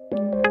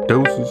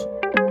 Deuces.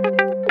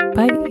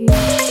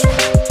 Bye.